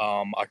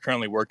 I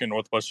currently work in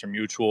Northwestern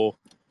Mutual.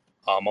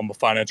 I'm a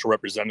financial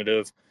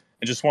representative,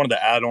 and just wanted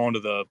to add on to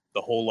the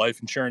whole life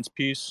insurance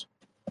piece.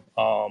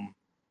 The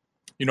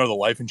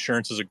life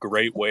insurance is a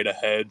great way to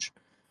hedge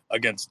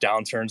against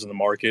downturns in the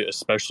market,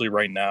 especially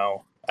right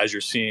now, as you're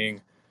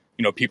seeing,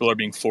 people are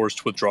being forced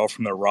to withdraw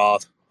from their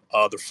Roth,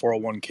 their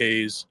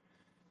 401ks.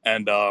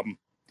 And,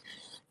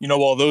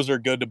 while those are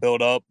good to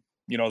build up,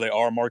 they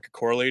are market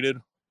correlated,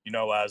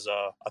 as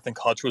I think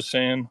Hutch was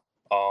saying.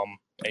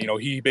 And,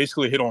 he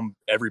basically hit on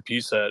every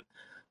piece that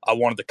I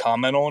wanted to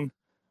comment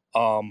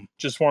on.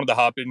 Just wanted to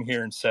hop in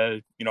here and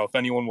say, if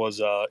anyone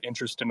was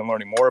interested in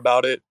learning more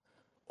about it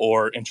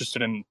or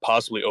interested in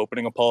possibly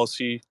opening a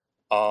policy,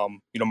 my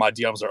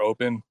DMs are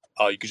open.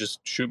 You could just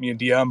shoot me a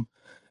DM,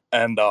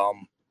 and,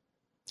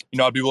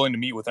 I'd be willing to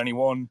meet with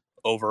anyone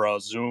over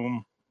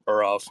Zoom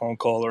or a phone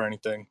call or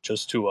anything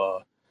just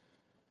to,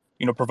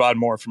 provide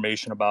more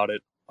information about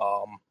it.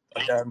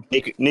 Again,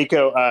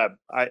 Nico,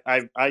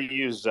 I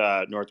use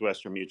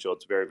Northwestern Mutual.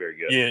 It's very, very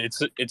good. Yeah,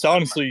 it's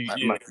honestly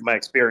my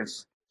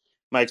experience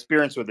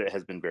with it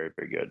has been very,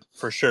 very good.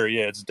 For sure.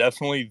 Yeah, it's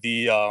definitely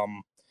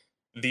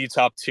the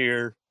top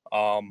tier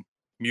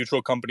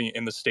mutual company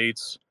in the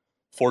States,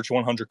 Fortune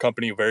 100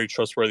 company, very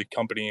trustworthy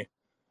company.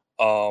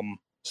 So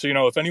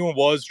if anyone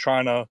was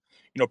trying to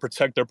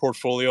protect their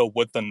portfolio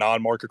with the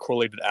non-market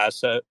correlated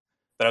asset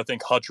that I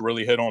think Hutch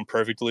really hit on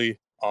perfectly,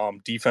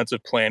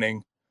 defensive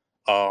planning.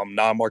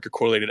 Non-market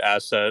correlated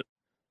asset,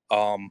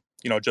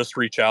 just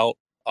reach out.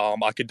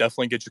 I could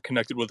definitely get you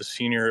connected with a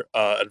senior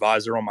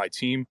advisor on my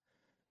team,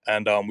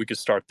 and we could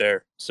start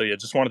there. So yeah,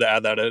 just wanted to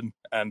add that in,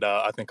 and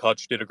I think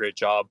Hutch did a great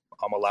job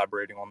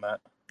elaborating on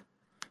that.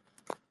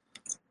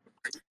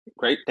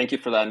 Great, thank you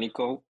for that,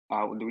 Nico.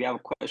 Do we have a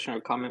question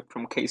or comment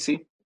from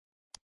Casey?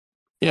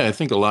 Yeah, I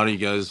think a lot of you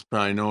guys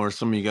probably know, or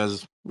some of you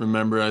guys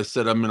remember, I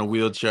said I'm in a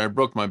wheelchair. I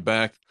broke my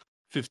back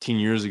 15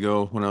 years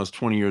ago when I was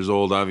 20 years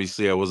old.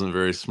 Obviously, I wasn't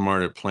very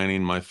smart at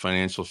planning my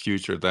financial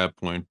future at that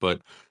point,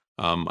 but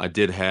I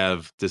did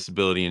have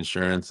disability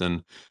insurance,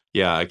 and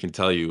yeah, I can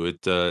tell you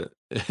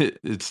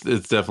it's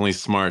definitely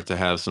smart to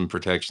have some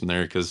protection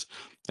there, because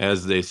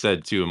as they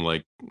said too, I'm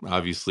like,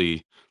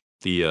 obviously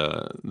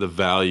the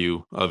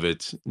value of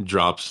it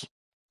drops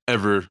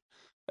ever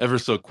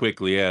so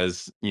quickly,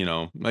 as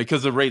like,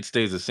 because the rate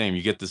stays the same,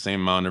 you get the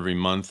same amount every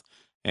month,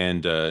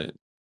 and the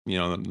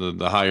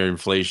higher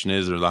inflation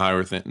is, or the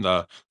higher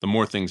the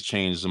more things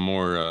change, the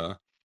more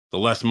the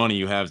less money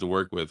you have to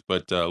work with.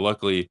 But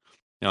luckily,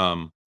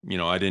 I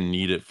didn't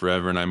need it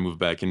forever, and I moved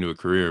back into a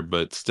career.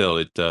 But still,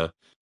 it's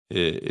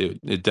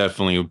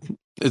definitely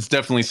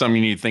something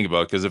you need to think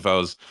about, because if I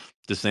was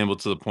disabled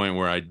to the point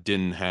where I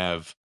didn't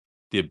have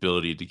the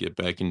ability to get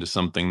back into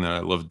something that I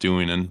love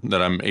doing and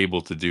that I'm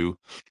able to do,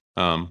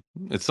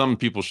 it's something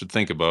people should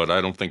think about.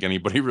 I don't think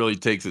anybody really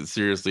takes it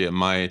seriously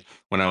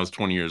when I was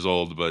 20 years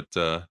old, but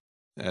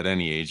at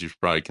any age, you should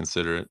probably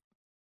consider it.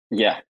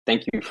 Yeah,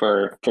 thank you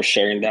for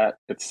sharing that.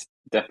 It's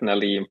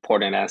definitely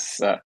important as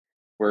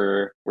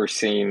we're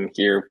seeing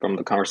here from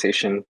the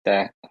conversation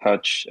that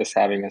Hutch is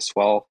having as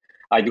well.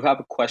 I do have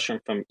a question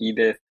from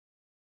Edith.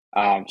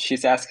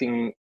 She's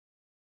asking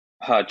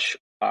Hutch,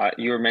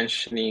 you were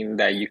mentioning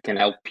that you can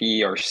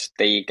LP or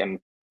stake and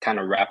kind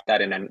of wrap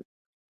that in an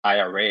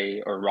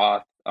IRA or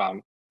Roth.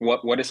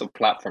 What is a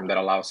platform that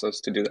allows us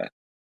to do that?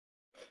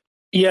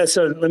 Yeah,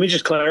 so let me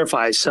just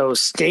clarify. So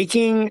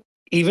staking,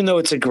 even though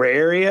it's a gray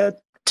area,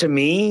 to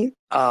me,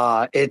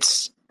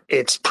 it's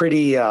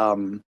pretty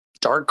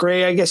dark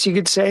gray, I guess you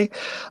could say.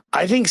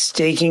 I think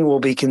staking will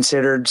be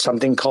considered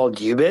something called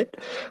UBIT,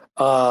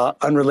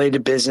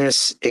 unrelated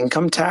business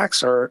income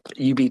tax, or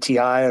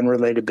UBTI,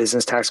 unrelated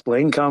business taxable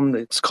income.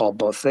 It's called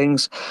both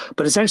things.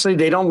 But essentially,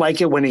 they don't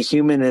like it when a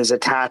human is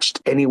attached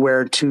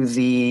anywhere to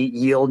the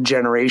yield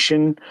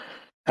generation.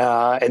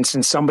 And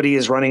since somebody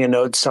is running a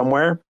node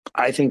somewhere,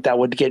 I think that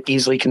would get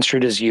easily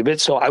construed as UBIT.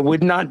 So I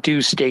would not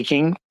do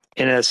staking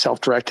in a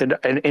self-directed,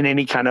 in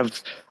any kind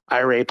of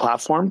IRA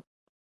platform.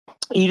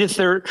 Edith,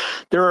 there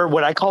are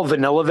what I call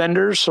vanilla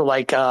vendors. So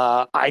like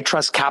I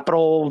Trust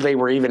Capital, they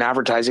were even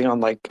advertising on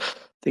like, I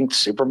think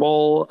Super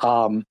Bowl,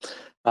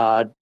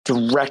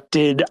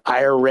 directed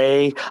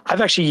IRA.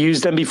 I've actually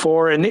used them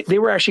before, and they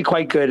were actually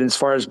quite good as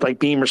far as like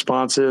being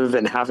responsive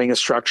and having a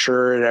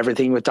structure and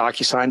everything with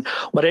DocuSign.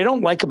 What I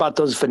don't like about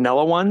those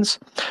vanilla ones,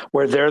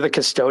 where they're the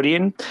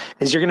custodian,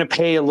 is you're going to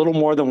pay a little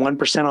more than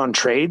 1% on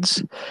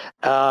trades,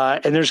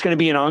 and there's going to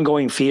be an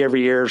ongoing fee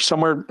every year,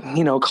 somewhere,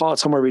 call it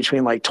somewhere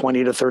between like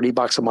 $20 to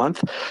 $30 a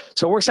month.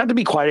 So it works out to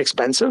be quite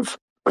expensive.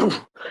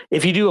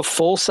 If you do a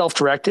full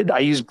self-directed, I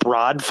use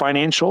Broad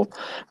Financial,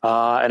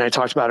 and I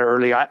talked about it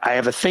earlier. I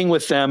have a thing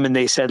with them, and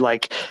they said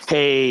like,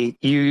 "Hey,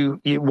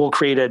 you will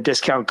create a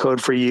discount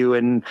code for you,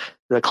 and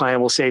the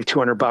client will save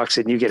 $200,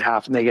 and you get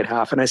half, and they get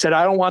half." And I said,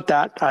 "I don't want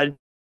that. I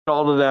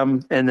all of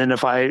them, and then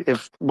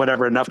if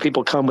whatever enough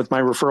people come with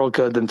my referral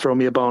code, then throw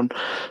me a bone."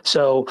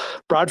 So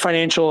Broad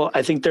Financial,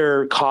 I think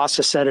their cost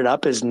to set it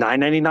up is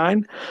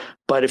 $9.99,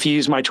 but if you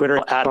use my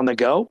Twitter @on the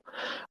go.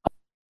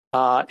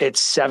 It's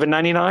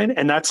 $7.99,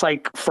 and that's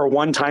like for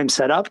one-time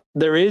setup.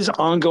 There is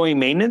ongoing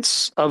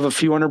maintenance of a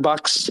few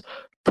 $100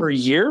 per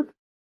year,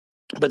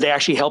 but they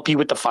actually help you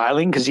with the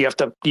filing because you have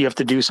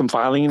to do some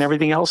filing and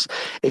everything else.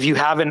 If you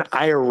have an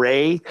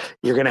IRA,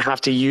 you're going to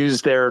have to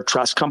use their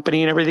trust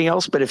company and everything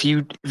else. But if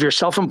you're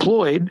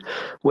self-employed,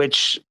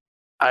 which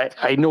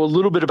I know a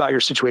little bit about your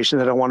situation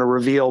that I want to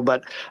reveal,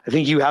 but I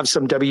think you have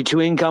some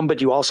W-2 income,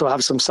 but you also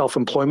have some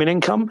self-employment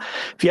income.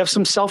 If you have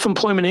some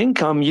self-employment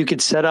income, you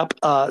could set up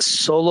a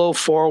solo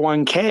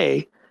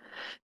 401k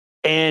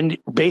and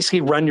basically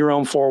run your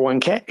own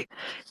 401k.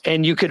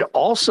 And you could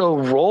also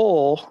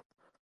roll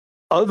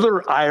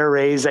other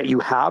IRAs that you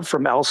have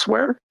from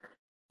elsewhere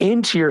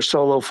into your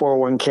solo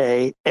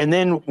 401k. And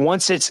then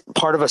once it's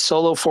part of a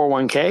solo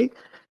 401k,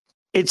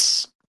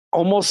 it's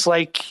almost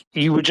like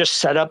you would just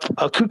set up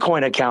a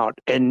KuCoin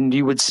account, and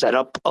you would set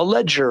up a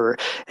ledger,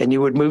 and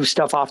you would move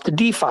stuff off to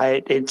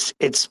DeFi.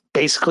 It's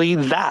basically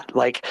that.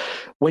 Like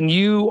when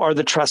you are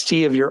the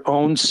trustee of your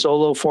own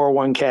solo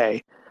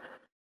 401k,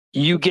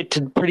 you get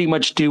to pretty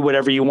much do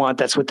whatever you want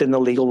that's within the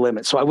legal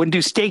limit. So I wouldn't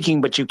do staking,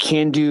 but you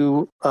can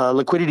do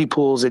liquidity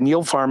pools and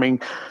yield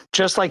farming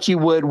just like you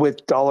would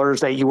with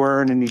dollars that you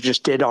earn and you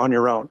just did on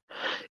your own.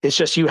 It's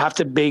just you have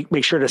to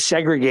make sure to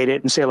segregate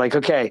it and say like,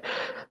 okay,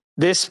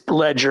 this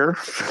ledger,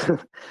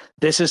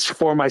 this is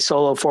for my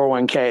solo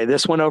 401k.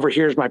 This one over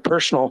here is my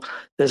personal.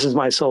 This is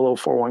my solo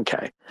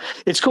 401k.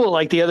 It's cool.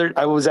 Like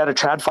I was at a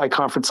TradFi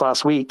conference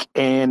last week,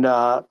 and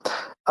a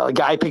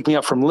guy picked me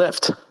up from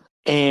Lyft,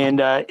 and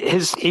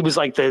it was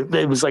like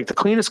the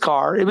cleanest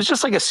car. It was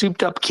just like a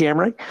souped up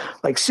Camry,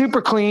 like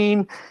super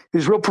clean. He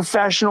was real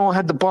professional.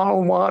 Had the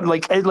bottle of water,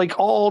 like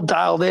all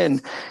dialed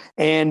in,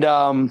 and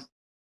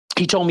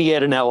he told me he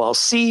had an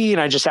LLC,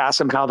 and I just asked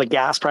him how the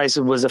gas price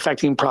was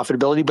affecting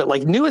profitability, but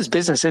like knew his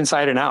business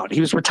inside and out. He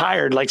was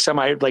retired,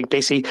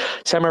 basically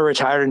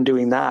semi-retired and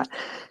doing that.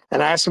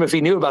 And I asked him if he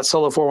knew about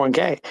solo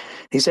 401k.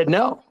 He said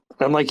no.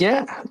 And I'm like,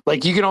 yeah,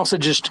 like you can also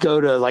just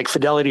go to like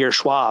Fidelity or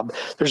Schwab.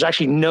 There's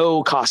actually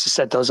no cost to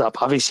set those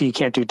up. Obviously you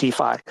can't do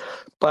DeFi,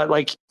 but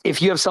like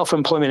if you have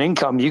self-employment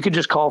income, you could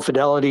just call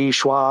Fidelity,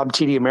 Schwab,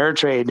 TD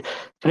Ameritrade,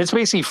 and it's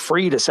basically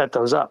free to set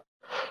those up.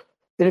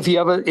 And if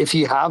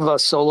you have a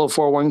solo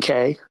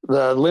 401k,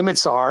 the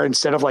limits are,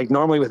 instead of like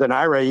normally with an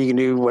IRA, you can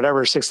do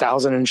whatever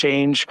 6,000 and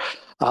change.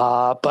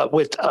 But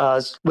with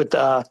solo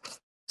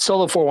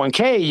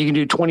 401k, you can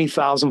do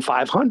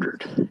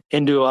 20,500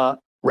 into a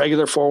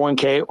regular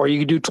 401k, or you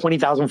can do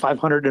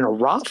 20,500 in a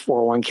Roth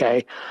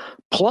 401k.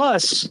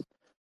 Plus,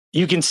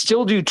 you can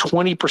still do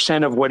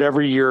 20% of whatever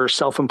your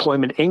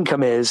self-employment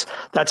income is.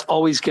 That's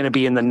always going to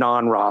be in the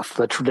non-Roth,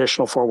 the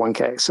traditional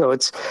 401k. So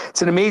it's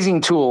an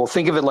amazing tool.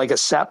 Think of it like a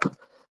SEP.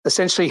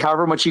 Essentially,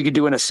 however much you could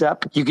do in a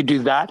SEP, you could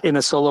do that in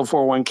a solo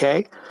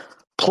 401k.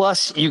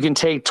 Plus, you can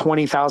take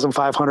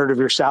 20,500 of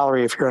your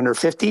salary if you're under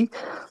 50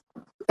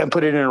 and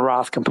put it in a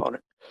Roth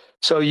component.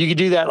 So you could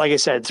do that, like I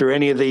said, through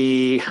any of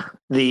the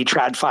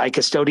TradFi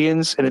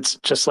custodians, and it's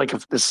just like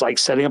it's like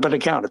setting up an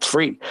account. It's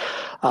free,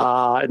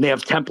 and they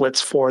have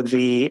templates for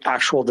the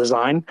actual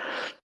design,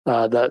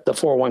 the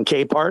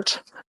 401k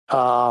part.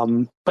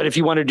 But if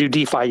you want to do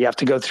DeFi, you have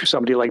to go through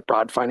somebody like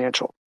Broad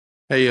Financial.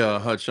 Hey,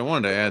 Hutch, I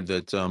wanted to add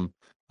that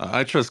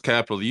I Trust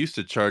Capital, they used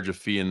to charge a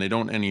fee and they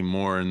don't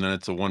anymore. And then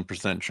it's a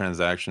 1%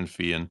 transaction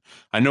fee. And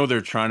I know they're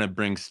trying to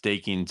bring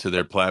staking to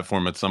their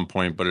platform at some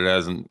point, but it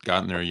hasn't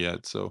gotten there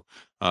yet. So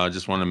I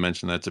just want to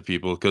mention that to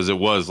people because it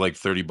was like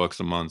 $30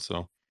 a month.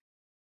 So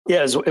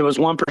yeah, it was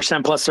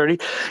 1% plus 30.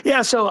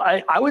 Yeah, so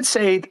I would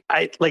say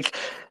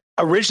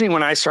originally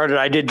when I started,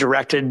 I did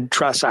directed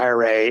trust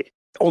IRA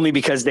only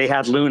because they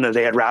had Luna,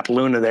 they had wrapped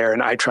Luna there,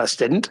 and iTrust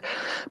didn't.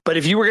 But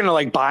if you were going to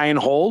like buy and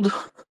hold,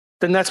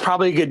 then that's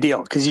probably a good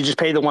deal because you just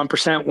pay the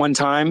 1% one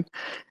time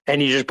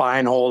and you just buy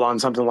and hold on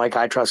something like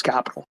iTrust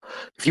Capital.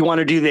 If you want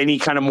to do any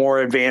kind of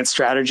more advanced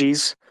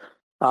strategies,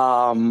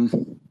 I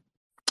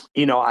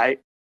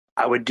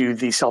would do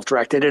the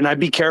self-directed, and I'd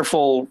be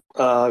careful.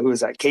 Who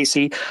is that?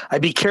 Casey.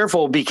 I'd be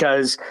careful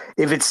because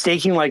if it's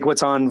staking like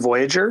what's on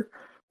Voyager,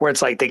 where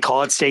it's like they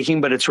call it staking,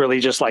 but it's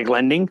really just like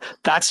lending,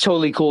 that's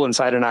totally cool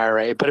inside an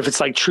IRA. But if it's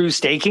like true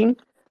staking,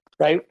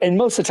 right? And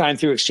most of the time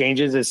through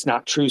exchanges, it's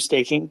not true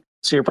staking.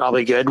 So you're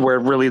probably good where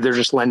really they're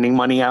just lending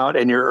money out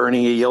and you're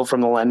earning a yield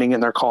from the lending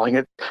and they're calling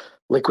it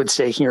liquid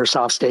staking or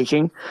soft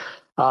staking.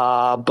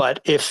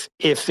 But if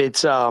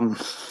it's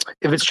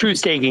true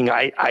staking,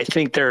 I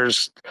think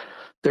there's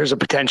a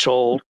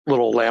potential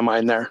little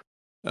landmine there.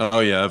 oh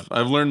yeah,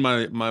 I've learned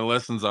my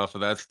lessons off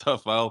of that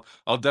stuff.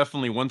 I'll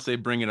definitely, once they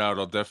bring it out,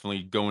 I'll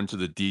definitely go into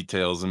the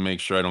details and make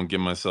sure I don't get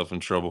myself in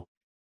trouble.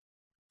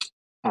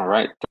 All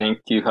right. Thank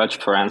you, Hutch,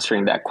 for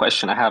answering that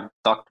question. I have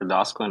Dr.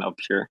 Dosklin up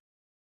here.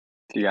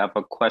 Do you have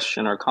a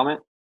question or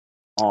comment?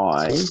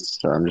 Sorry,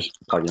 I'm just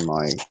plugging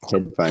my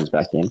headphones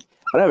back in.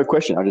 I don't have a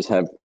question. I just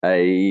have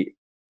a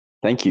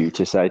thank you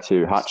to say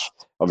to Hutch.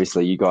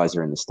 Obviously, you guys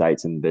are in the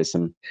States and there's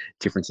some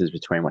differences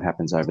between what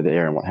happens over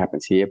there and what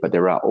happens here, but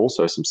there are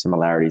also some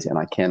similarities and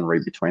I can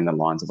read between the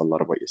lines of a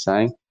lot of what you're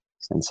saying.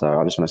 And so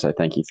I just want to say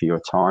thank you for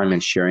your time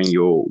and sharing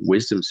your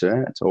wisdom,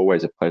 sir. It's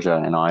always a pleasure.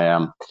 And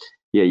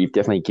you've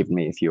definitely given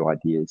me a few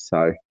ideas.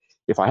 So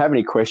if I have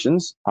any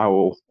questions, I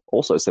will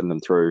also send them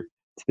through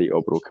to the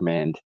Orbital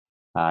Command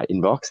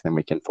inbox, then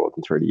we can forward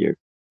them through to you.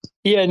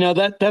 Yeah, no,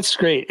 that's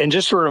great. And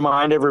just to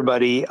remind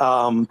everybody,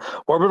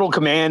 Orbital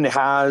Command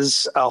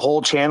has a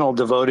whole channel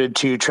devoted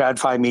to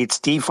TradFi meets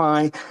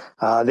DeFi.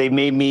 They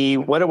made me,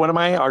 what am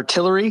I?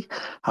 Artillery.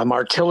 I'm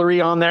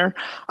artillery on there.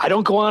 I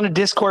don't go on a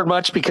Discord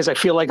much because I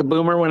feel like a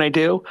boomer when I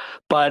do,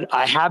 but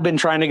I have been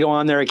trying to go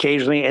on there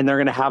occasionally, and they're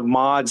going to have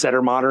mods that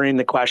are monitoring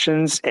the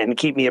questions and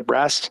keep me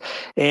abreast.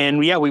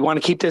 And yeah, we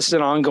want to keep this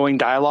an ongoing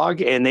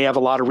dialogue, and they have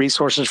a lot of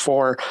resources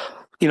for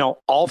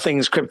all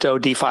things crypto,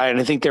 DeFi, and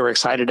I think they were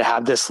excited to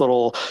have this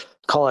little,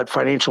 call it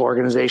financial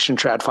organization,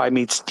 TradFi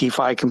meets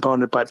DeFi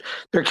component, but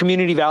they're a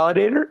community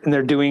validator, and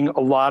they're doing a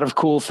lot of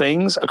cool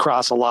things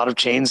across a lot of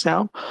chains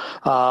now.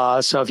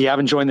 So if you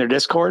haven't joined their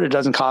Discord, it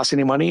doesn't cost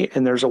any money,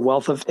 and there's a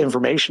wealth of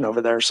information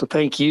over there. So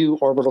thank you,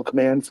 Orbital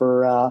Command,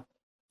 for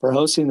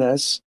hosting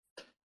this.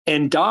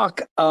 And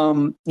Doc,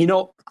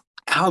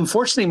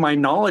 unfortunately, my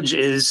knowledge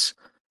is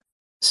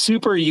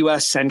super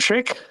US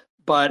centric,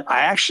 but I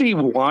actually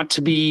want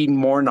to be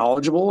more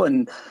knowledgeable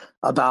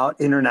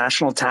about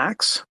international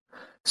tax.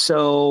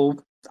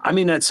 So, I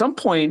mean, at some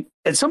point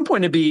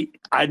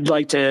I'd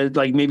like to,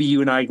 maybe you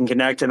and I can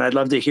connect, and I'd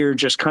love to hear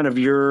just kind of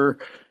your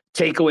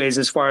takeaways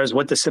as far as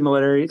what the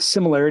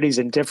similarities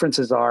and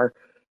differences are.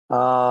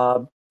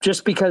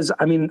 Just because,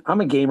 I mean,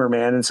 I'm a gamer,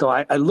 man. And so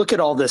I look at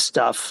all this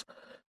stuff,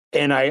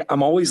 and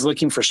I'm always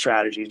looking for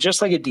strategy,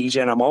 just like a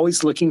DJ. I'm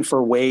always looking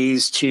for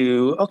ways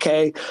to,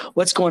 okay,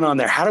 what's going on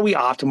there? How do we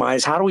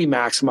optimize? How do we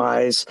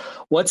maximize?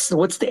 What's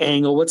the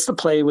angle? What's the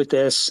play with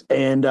this?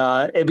 And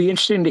it'd be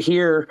interesting to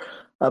hear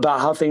about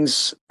how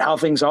things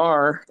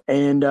are,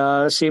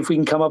 and see if we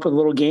can come up with a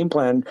little game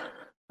plan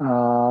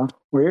where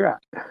you're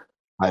at.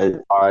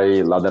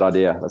 I love that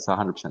idea. Let's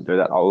 100% do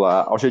that.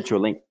 I'll shoot you a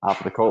link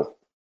after the call.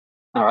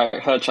 All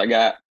right, Hutch, I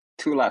got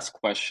two last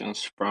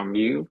questions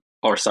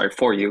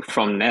for you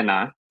from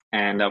Nena.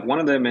 And one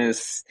of them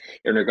is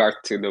in regard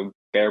to the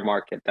bear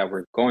market that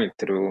we're going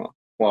through.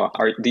 Well,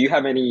 do you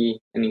have any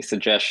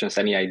suggestions,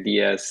 any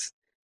ideas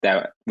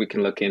that we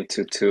can look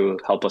into to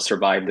help us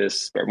survive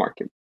this bear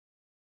market?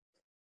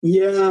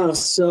 Yeah,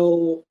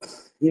 so,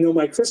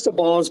 my crystal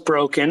ball is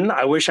broken.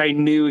 I wish I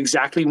knew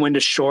exactly when to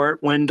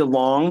short, when to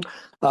long.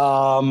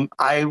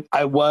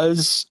 I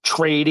was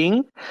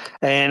trading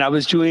and I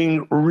was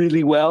doing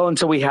really well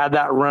until we had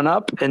that run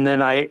up, and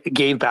then I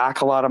gave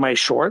back a lot of my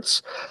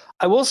shorts.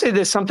 I will say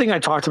there's something I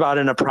talked about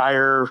I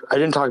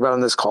didn't talk about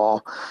on this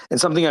call, and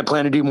something I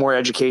plan to do more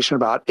education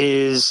about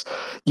is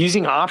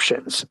using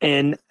options.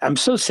 And I'm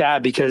so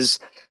sad because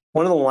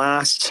one of the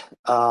last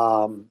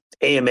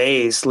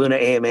AMAs, Luna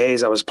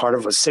AMAs I was part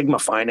of was Sigma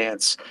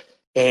Finance.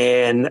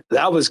 And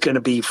that was going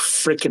to be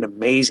freaking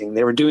amazing.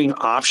 They were doing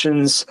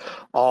options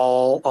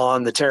all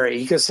on the Terra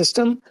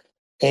ecosystem.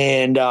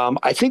 And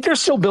I think they're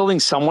still building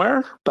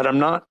somewhere, but I'm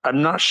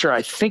not sure.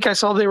 I think I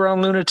saw they were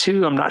on Luna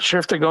too. I'm not sure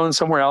if they're going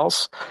somewhere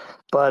else,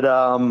 but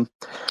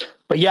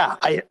yeah,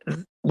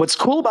 what's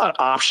cool about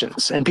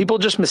options, and people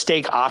just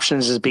mistake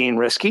options as being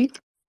risky,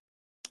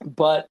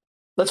 but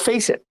let's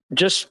face it,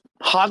 just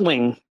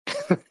hodling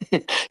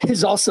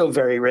is also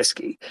very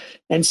risky.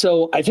 And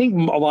so I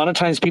think a lot of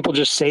times people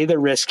just say they're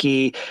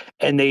risky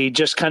and they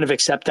just kind of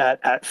accept that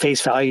at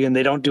face value and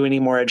they don't do any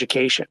more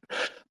education.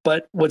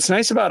 But what's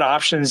nice about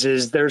options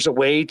is there's a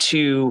way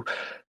to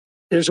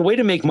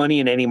make money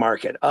in any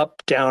market,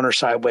 up, down, or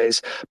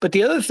sideways. But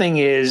the other thing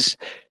is,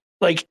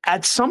 like,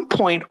 at some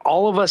point,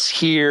 all of us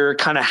here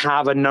kind of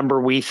have a number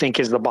we think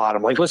is the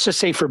bottom. Like, let's just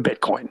say for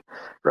Bitcoin,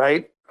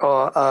 right?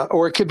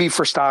 Or it could be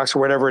for stocks or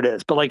whatever it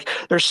is. But like,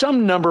 there's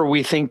some number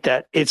we think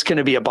that it's going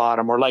to be a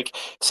bottom. Or like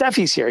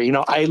Cefi's here. You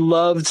know, I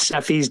loved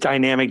Cefi's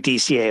dynamic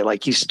DCA.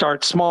 Like, you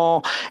start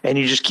small and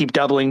you just keep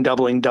doubling.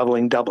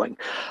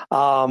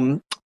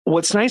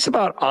 What's nice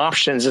about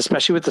options,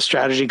 especially with the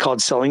strategy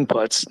called selling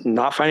puts,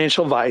 not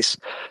financial advice,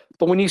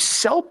 but when you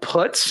sell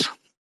puts,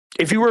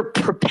 if you were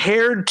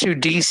prepared to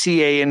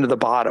DCA into the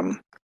bottom,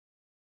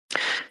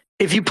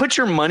 if you put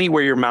your money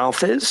where your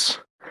mouth is,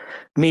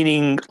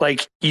 meaning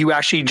like you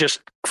actually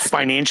just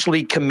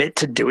financially commit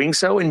to doing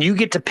so, and you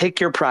get to pick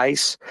your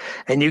price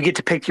and you get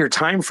to pick your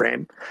time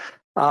frame,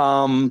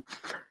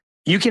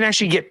 you can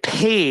actually get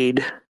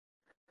paid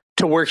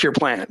to work your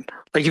plan.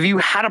 Like, if you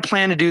had a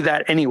plan to do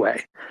that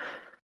anyway,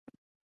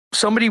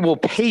 somebody will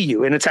pay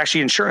you, and it's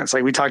actually insurance.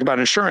 Like we talked about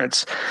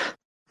insurance.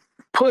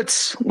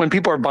 Puts, when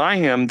people are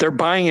buying them, they're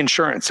buying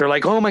insurance. They're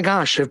like, oh my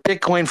gosh, if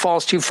Bitcoin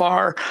falls too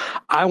far,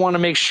 I want to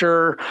make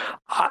sure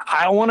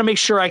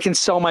I can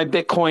sell my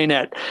Bitcoin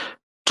at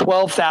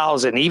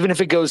 12,000, even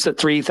if it goes to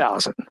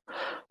 3,000.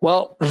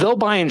 Well, they'll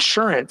buy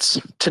insurance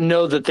to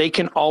know that they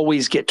can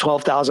always get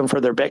 12,000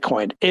 for their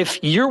Bitcoin. If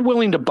you're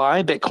willing to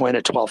buy Bitcoin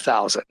at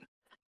 12,000,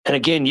 and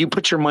again, you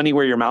put your money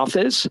where your mouth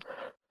is,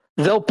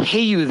 they'll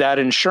pay you that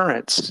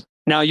insurance.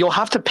 Now, you'll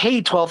have to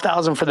pay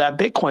 12,000 for that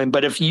Bitcoin,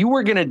 but if you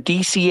were going to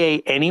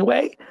DCA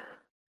anyway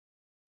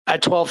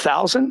at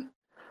 12,000,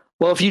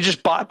 well, if you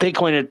just bought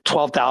Bitcoin at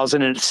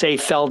 12,000 and say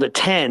fell to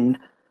 10,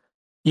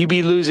 you'd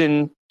be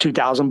losing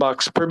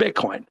 $2,000 per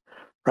Bitcoin,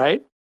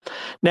 right?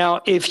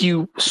 Now, if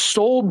you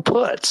sold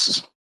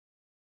puts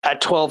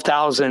at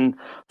 12,000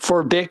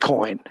 for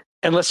Bitcoin,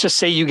 and let's just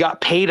say you got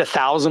paid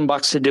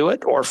 $1,000 to do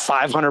it or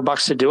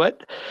 $500 to do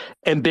it,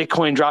 and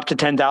Bitcoin dropped to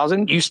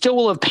 10,000, you still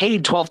will have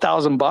paid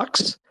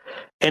 $12,000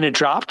 and it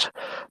dropped,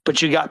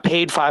 but you got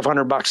paid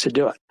 $500 to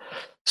do it.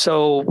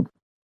 So,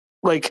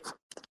 like,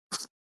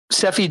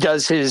 Cefi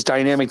does his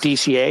dynamic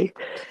DCA.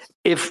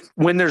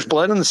 When there's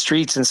blood on the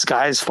streets and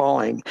sky is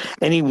falling,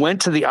 and he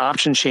went to the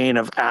option chain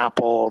of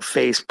Apple,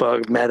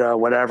 Facebook, Meta,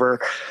 whatever,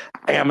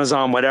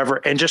 Amazon, whatever,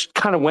 and just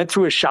kind of went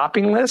through a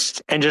shopping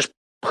list and just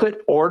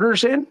put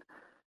orders in,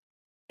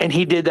 and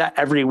he did that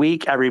every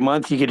week, every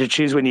month, you get to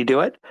choose when you do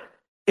it,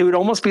 it would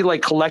almost be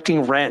like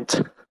collecting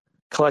rent,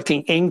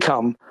 collecting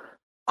income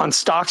on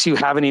stocks you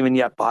haven't even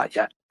yet bought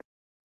yet.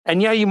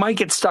 And yeah, you might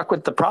get stuck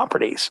with the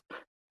properties,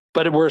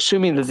 but we're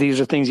assuming that these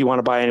are things you want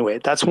to buy anyway.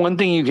 That's one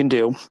thing you can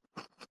do.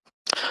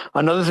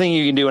 Another thing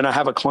you can do, and I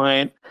have a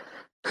client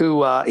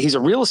who he's a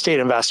real estate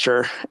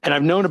investor, and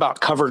I've known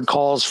about covered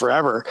calls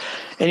forever.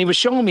 And he was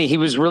showing me he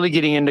was really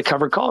getting into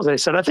covered calls. And I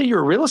said, I thought you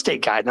were a real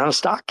estate guy, not a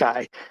stock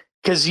guy.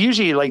 Because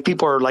usually like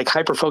people are like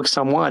hyper focused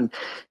on one.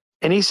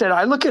 And he said,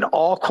 I look at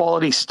all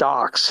quality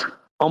stocks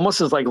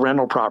almost as like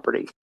rental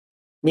property.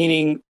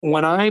 Meaning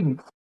when I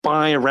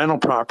buy a rental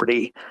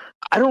property,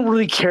 I don't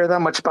really care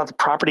that much about the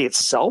property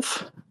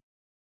itself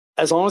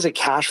as long as it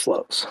cash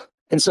flows.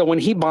 And so when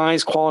he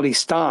buys quality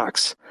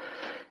stocks,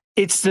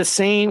 it's the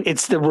same,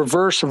 it's the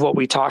reverse of what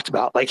we talked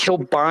about. Like, he'll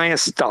buy a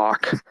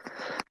stock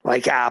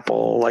like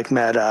Apple, like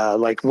Meta,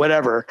 like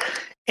whatever,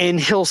 and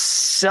he'll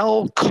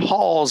sell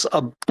calls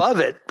above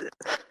it.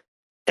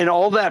 And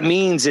all that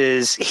means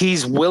is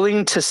he's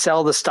willing to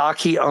sell the stock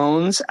he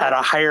owns at a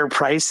higher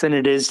price than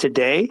it is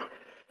today.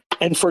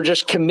 And for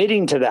just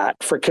committing to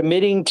that, for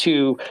committing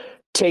to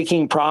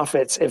taking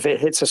profits if it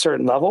hits a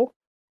certain level,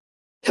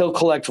 he'll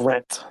collect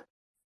rent.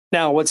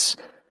 Now, what's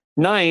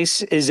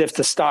nice is if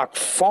the stock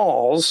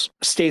falls,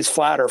 stays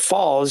flat or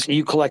falls,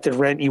 you collected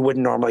rent you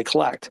wouldn't normally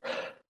collect.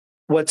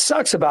 What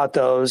sucks about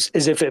those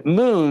is if it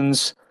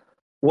moons,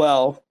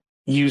 well,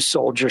 you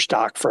sold your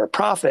stock for a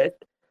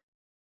profit.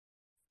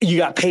 You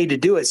got paid to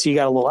do it, so you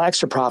got a little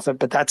extra profit,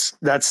 but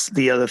that's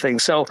the other thing.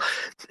 So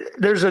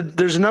there's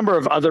a number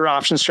of other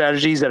option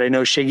strategies that I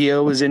know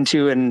Shigeo was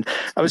into, and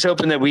I was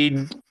hoping that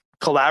we'd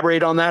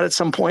collaborate on that at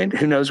some point.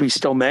 Who knows, we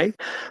still may.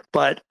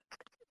 But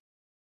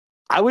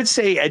I would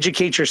say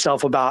educate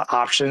yourself about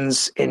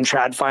options in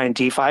TradFi and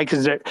DeFi,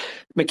 because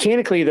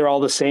mechanically they're all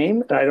the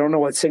same. And I don't know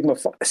what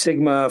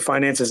Sigma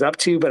Finance is up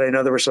to, but I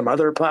know there were some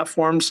other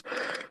platforms.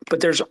 But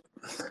there's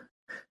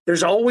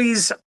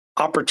always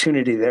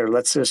opportunity there.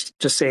 Let's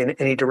just say in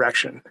any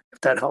direction,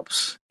 if that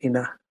helps,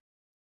 Ina.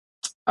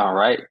 All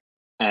right.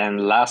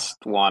 And last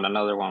one,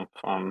 another one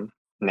from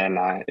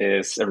Nena,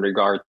 is in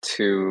regard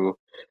to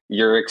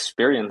your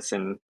experience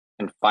in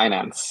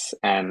finance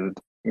and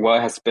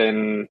what has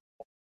been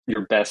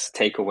your best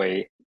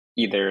takeaway,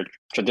 either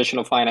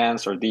traditional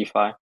finance or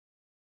DeFi.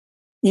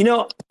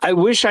 I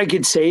wish I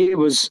could say it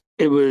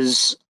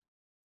was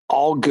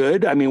all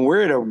good. I mean,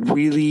 we're at a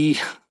really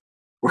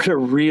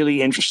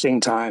interesting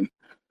time.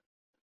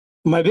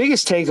 My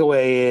biggest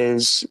takeaway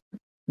is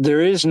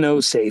there is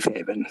no safe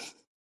haven.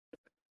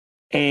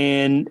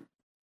 And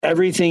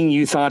everything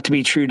you thought to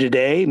be true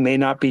today may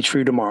not be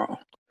true tomorrow.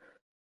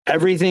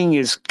 Everything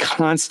is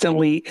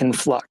constantly in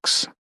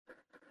flux.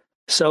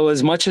 So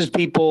as much as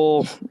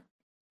people,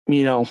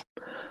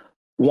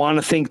 want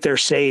to think they're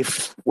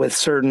safe with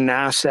certain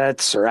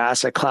assets or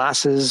asset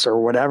classes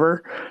or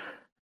whatever,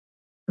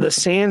 the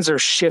sands are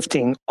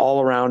shifting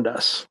all around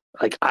us.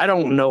 Like, I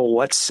don't know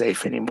what's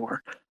safe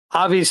anymore.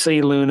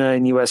 Obviously, Luna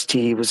and UST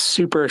was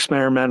super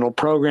experimental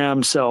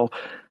program, so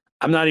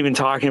I'm not even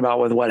talking about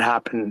with what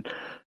happened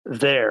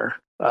there,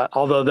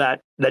 although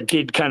that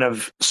did kind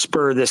of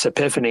spur this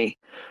epiphany.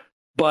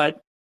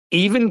 But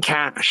even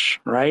cash,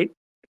 right?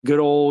 Good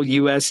old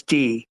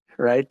USD,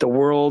 right? The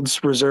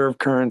world's reserve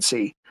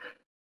currency.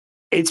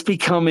 It's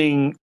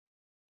becoming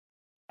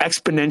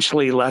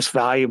exponentially less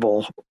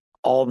valuable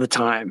all the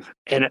time.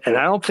 And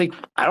I don't think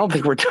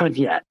we're done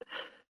yet.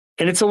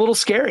 And it's a little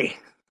scary,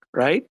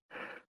 right?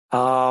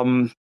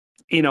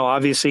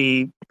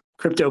 Obviously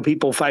crypto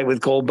people fight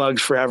with gold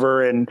bugs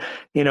forever. And,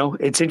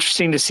 it's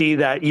interesting to see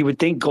that you would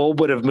think gold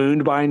would have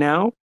mooned by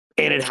now,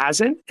 and it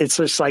hasn't. It's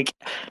just like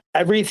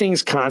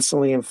everything's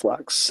constantly in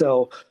flux.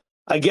 So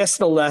I guess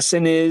the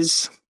lesson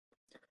is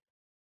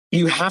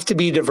you have to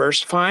be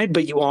diversified,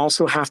 but you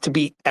also have to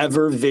be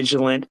ever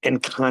vigilant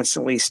and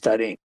constantly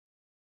studying.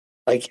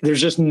 Like, there's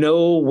just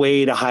no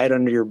way to hide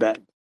under your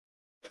bed.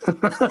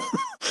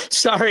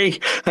 Sorry,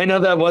 I know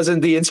that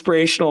wasn't the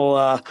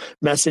inspirational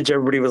message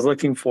everybody was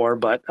looking for,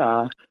 but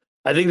I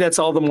think that's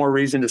all the more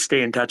reason to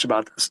stay in touch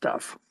about this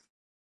stuff.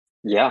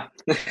 Yeah,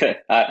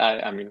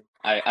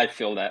 I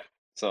feel that.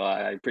 So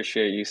I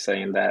appreciate you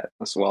saying that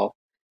as well,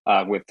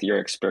 with your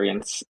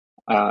experience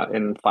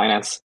in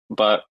finance.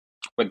 But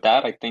with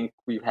that, I think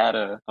we've had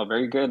a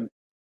very good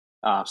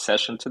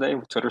session today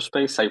with Twitter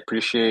Space. I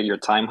appreciate your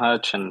time,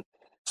 Hutch, and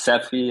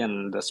CFP,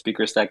 and the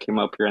speakers that came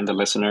up here, and the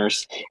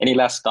listeners. Any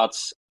last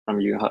thoughts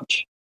from you,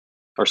 Hutch,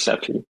 or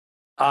CFP?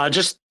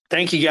 Just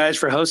thank you guys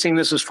for hosting.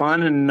 This was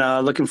fun, and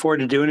looking forward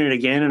to doing it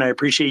again. And I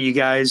appreciate you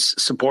guys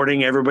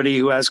supporting everybody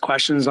who has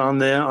questions on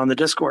the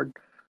Discord.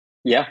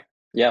 Yeah.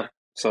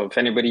 So if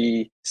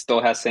anybody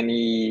still has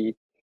any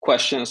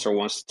questions or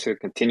wants to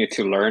continue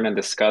to learn and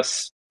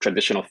discuss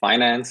traditional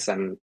finance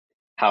and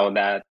how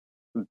the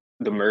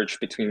merge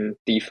between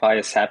DeFi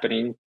is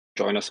happening,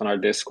 join us on our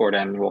Discord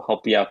and we'll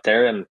help you out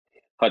there. And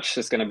Hutch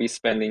is going to be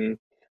spending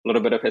a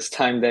little bit of his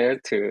time there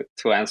to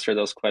answer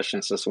those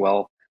questions as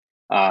well.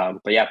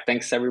 But yeah,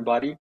 thanks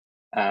everybody.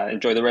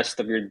 Enjoy the rest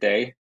of your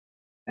day,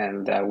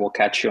 and we'll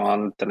catch you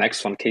on the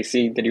next one.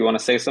 Casey, did you want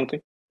to say something?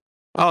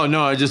 Oh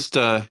no, I just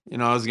I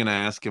was gonna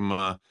ask him.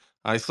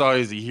 I saw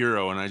he's a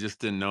hero, and I just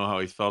didn't know how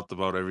he felt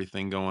about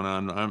everything going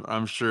on.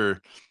 I'm sure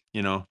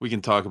we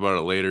can talk about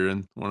it later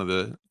in one of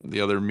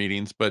the other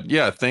meetings. But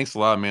yeah, thanks a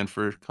lot, man,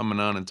 for coming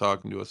on and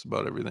talking to us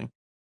about everything.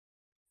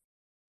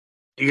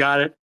 You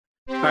got it.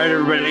 All right,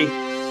 everybody,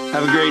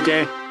 have a great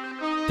day.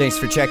 Thanks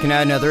for checking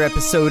out another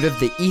episode of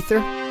The Ether.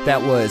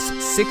 That was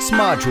 6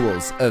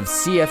 modules of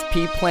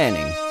CFP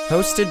planning,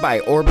 hosted by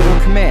Orbital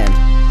Command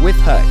with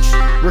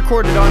Hutch,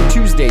 recorded on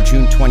Tuesday,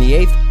 June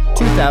 28th,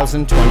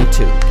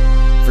 2022.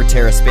 For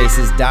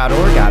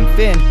TerraSpaces.org, I'm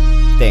Finn.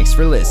 Thanks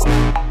for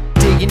listening.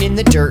 Digging in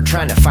the dirt,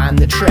 trying to find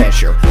the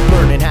treasure.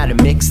 Learning how to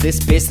mix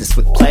this business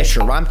with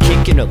pleasure. I'm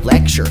kicking a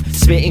lecture,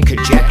 spitting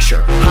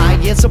conjecture. High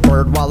as a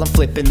bird while I'm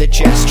flipping the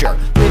gesture.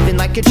 Living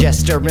like a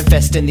jester,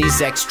 investing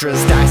these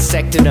extras.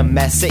 Dissecting a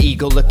mess, the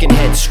ego looking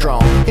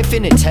headstrong.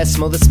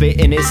 Infinitesimal, the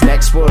spit in his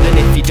next world. And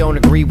if you don't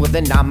agree, well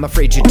then I'm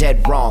afraid you're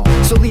dead wrong.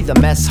 So leave the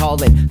mess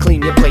hall and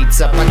clean your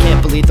plates up. I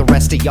can't believe the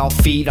rest of y'all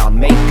feed on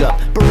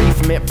makeup.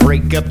 Bereavement,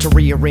 break up, to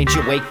rearrange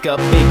you wake up.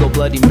 Big ol'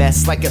 bloody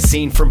mess like a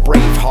scene from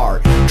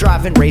Braveheart.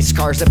 Driving race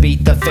cars that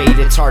beat the fate.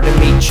 It's hard to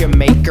meet your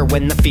maker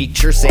when the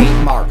features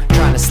ain't marked.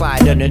 Trying to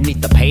slide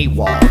underneath the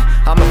paywall.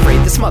 I'm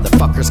afraid this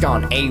motherfucker's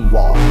gone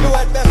AWOL. You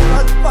had best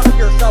unfuck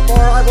yourself or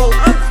I will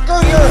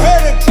unscrew your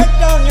head and take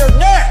down your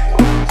neck!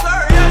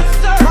 Sir, yes,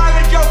 sir!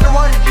 Private Joker,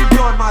 why did you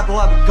join my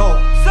beloved cult?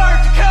 Sir,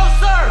 to kill,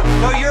 sir!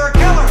 So you're a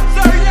killer?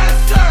 Sir, yes,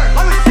 sir!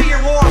 Let me see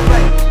your war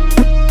face!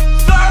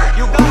 Sir,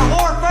 you got a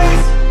war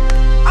face?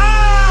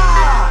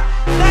 Ah!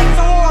 That's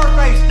a war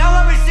face! Now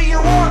let me see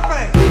your war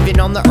face! Living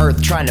on the earth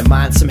work, trying to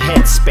mind some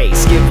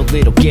headspace. Give a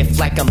little gift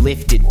like I'm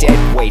lifted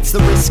dead weights. The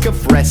risk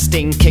of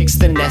resting kicks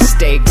the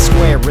nest egg.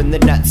 Square in the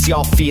nuts,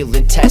 y'all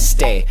feeling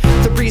testy.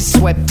 The breeze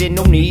swept in,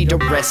 no need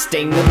of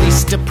resting. The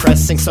least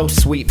depressing, so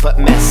sweet but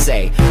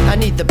messy. I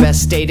need the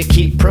best day to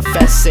keep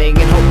professing,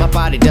 and hope my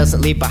body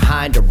doesn't leave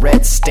behind a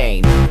red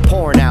stain.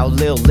 Pouring out a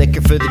little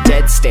liquor for the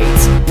dead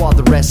states, while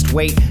the rest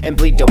wait and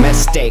bleed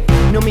domestic.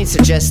 No means to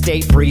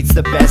gestate breeds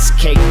the best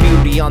cake.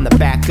 Beauty on the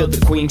back of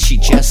the queen she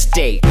just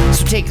ate.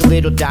 So take a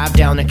little dive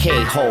down a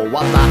K-hole,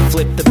 while I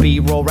flip the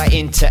B-roll right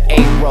into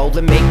A-roll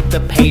and make the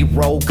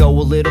payroll go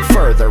a little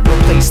further.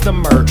 Replace the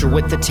merger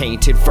with the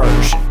tainted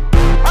version.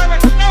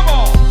 Private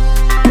Snowball!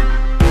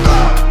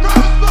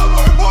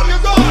 What are you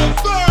doing,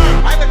 sir?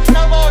 Private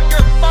Snowball,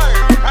 you're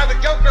fired.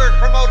 Private Joker is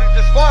promoted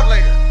to squad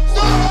leader.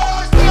 Sir!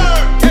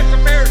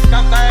 Disappear,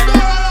 scumbag.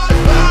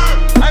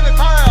 Private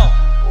Pile!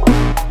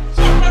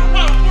 Sir, Private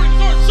Pile, reporting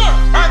sword, sir!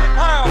 Private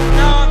Pile, from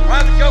now on,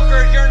 Private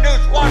Joker is your new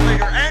squad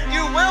leader, and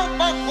you will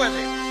bunk with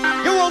him.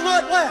 You will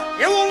not laugh.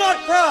 You will not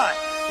cry.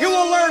 You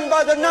will learn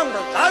by the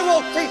numbers. I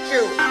will teach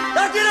you.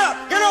 Now get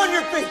up. Get on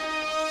your feet.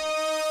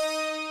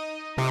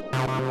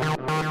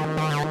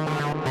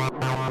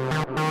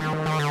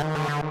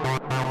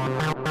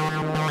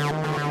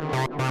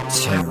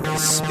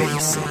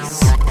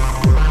 TerraSpaces.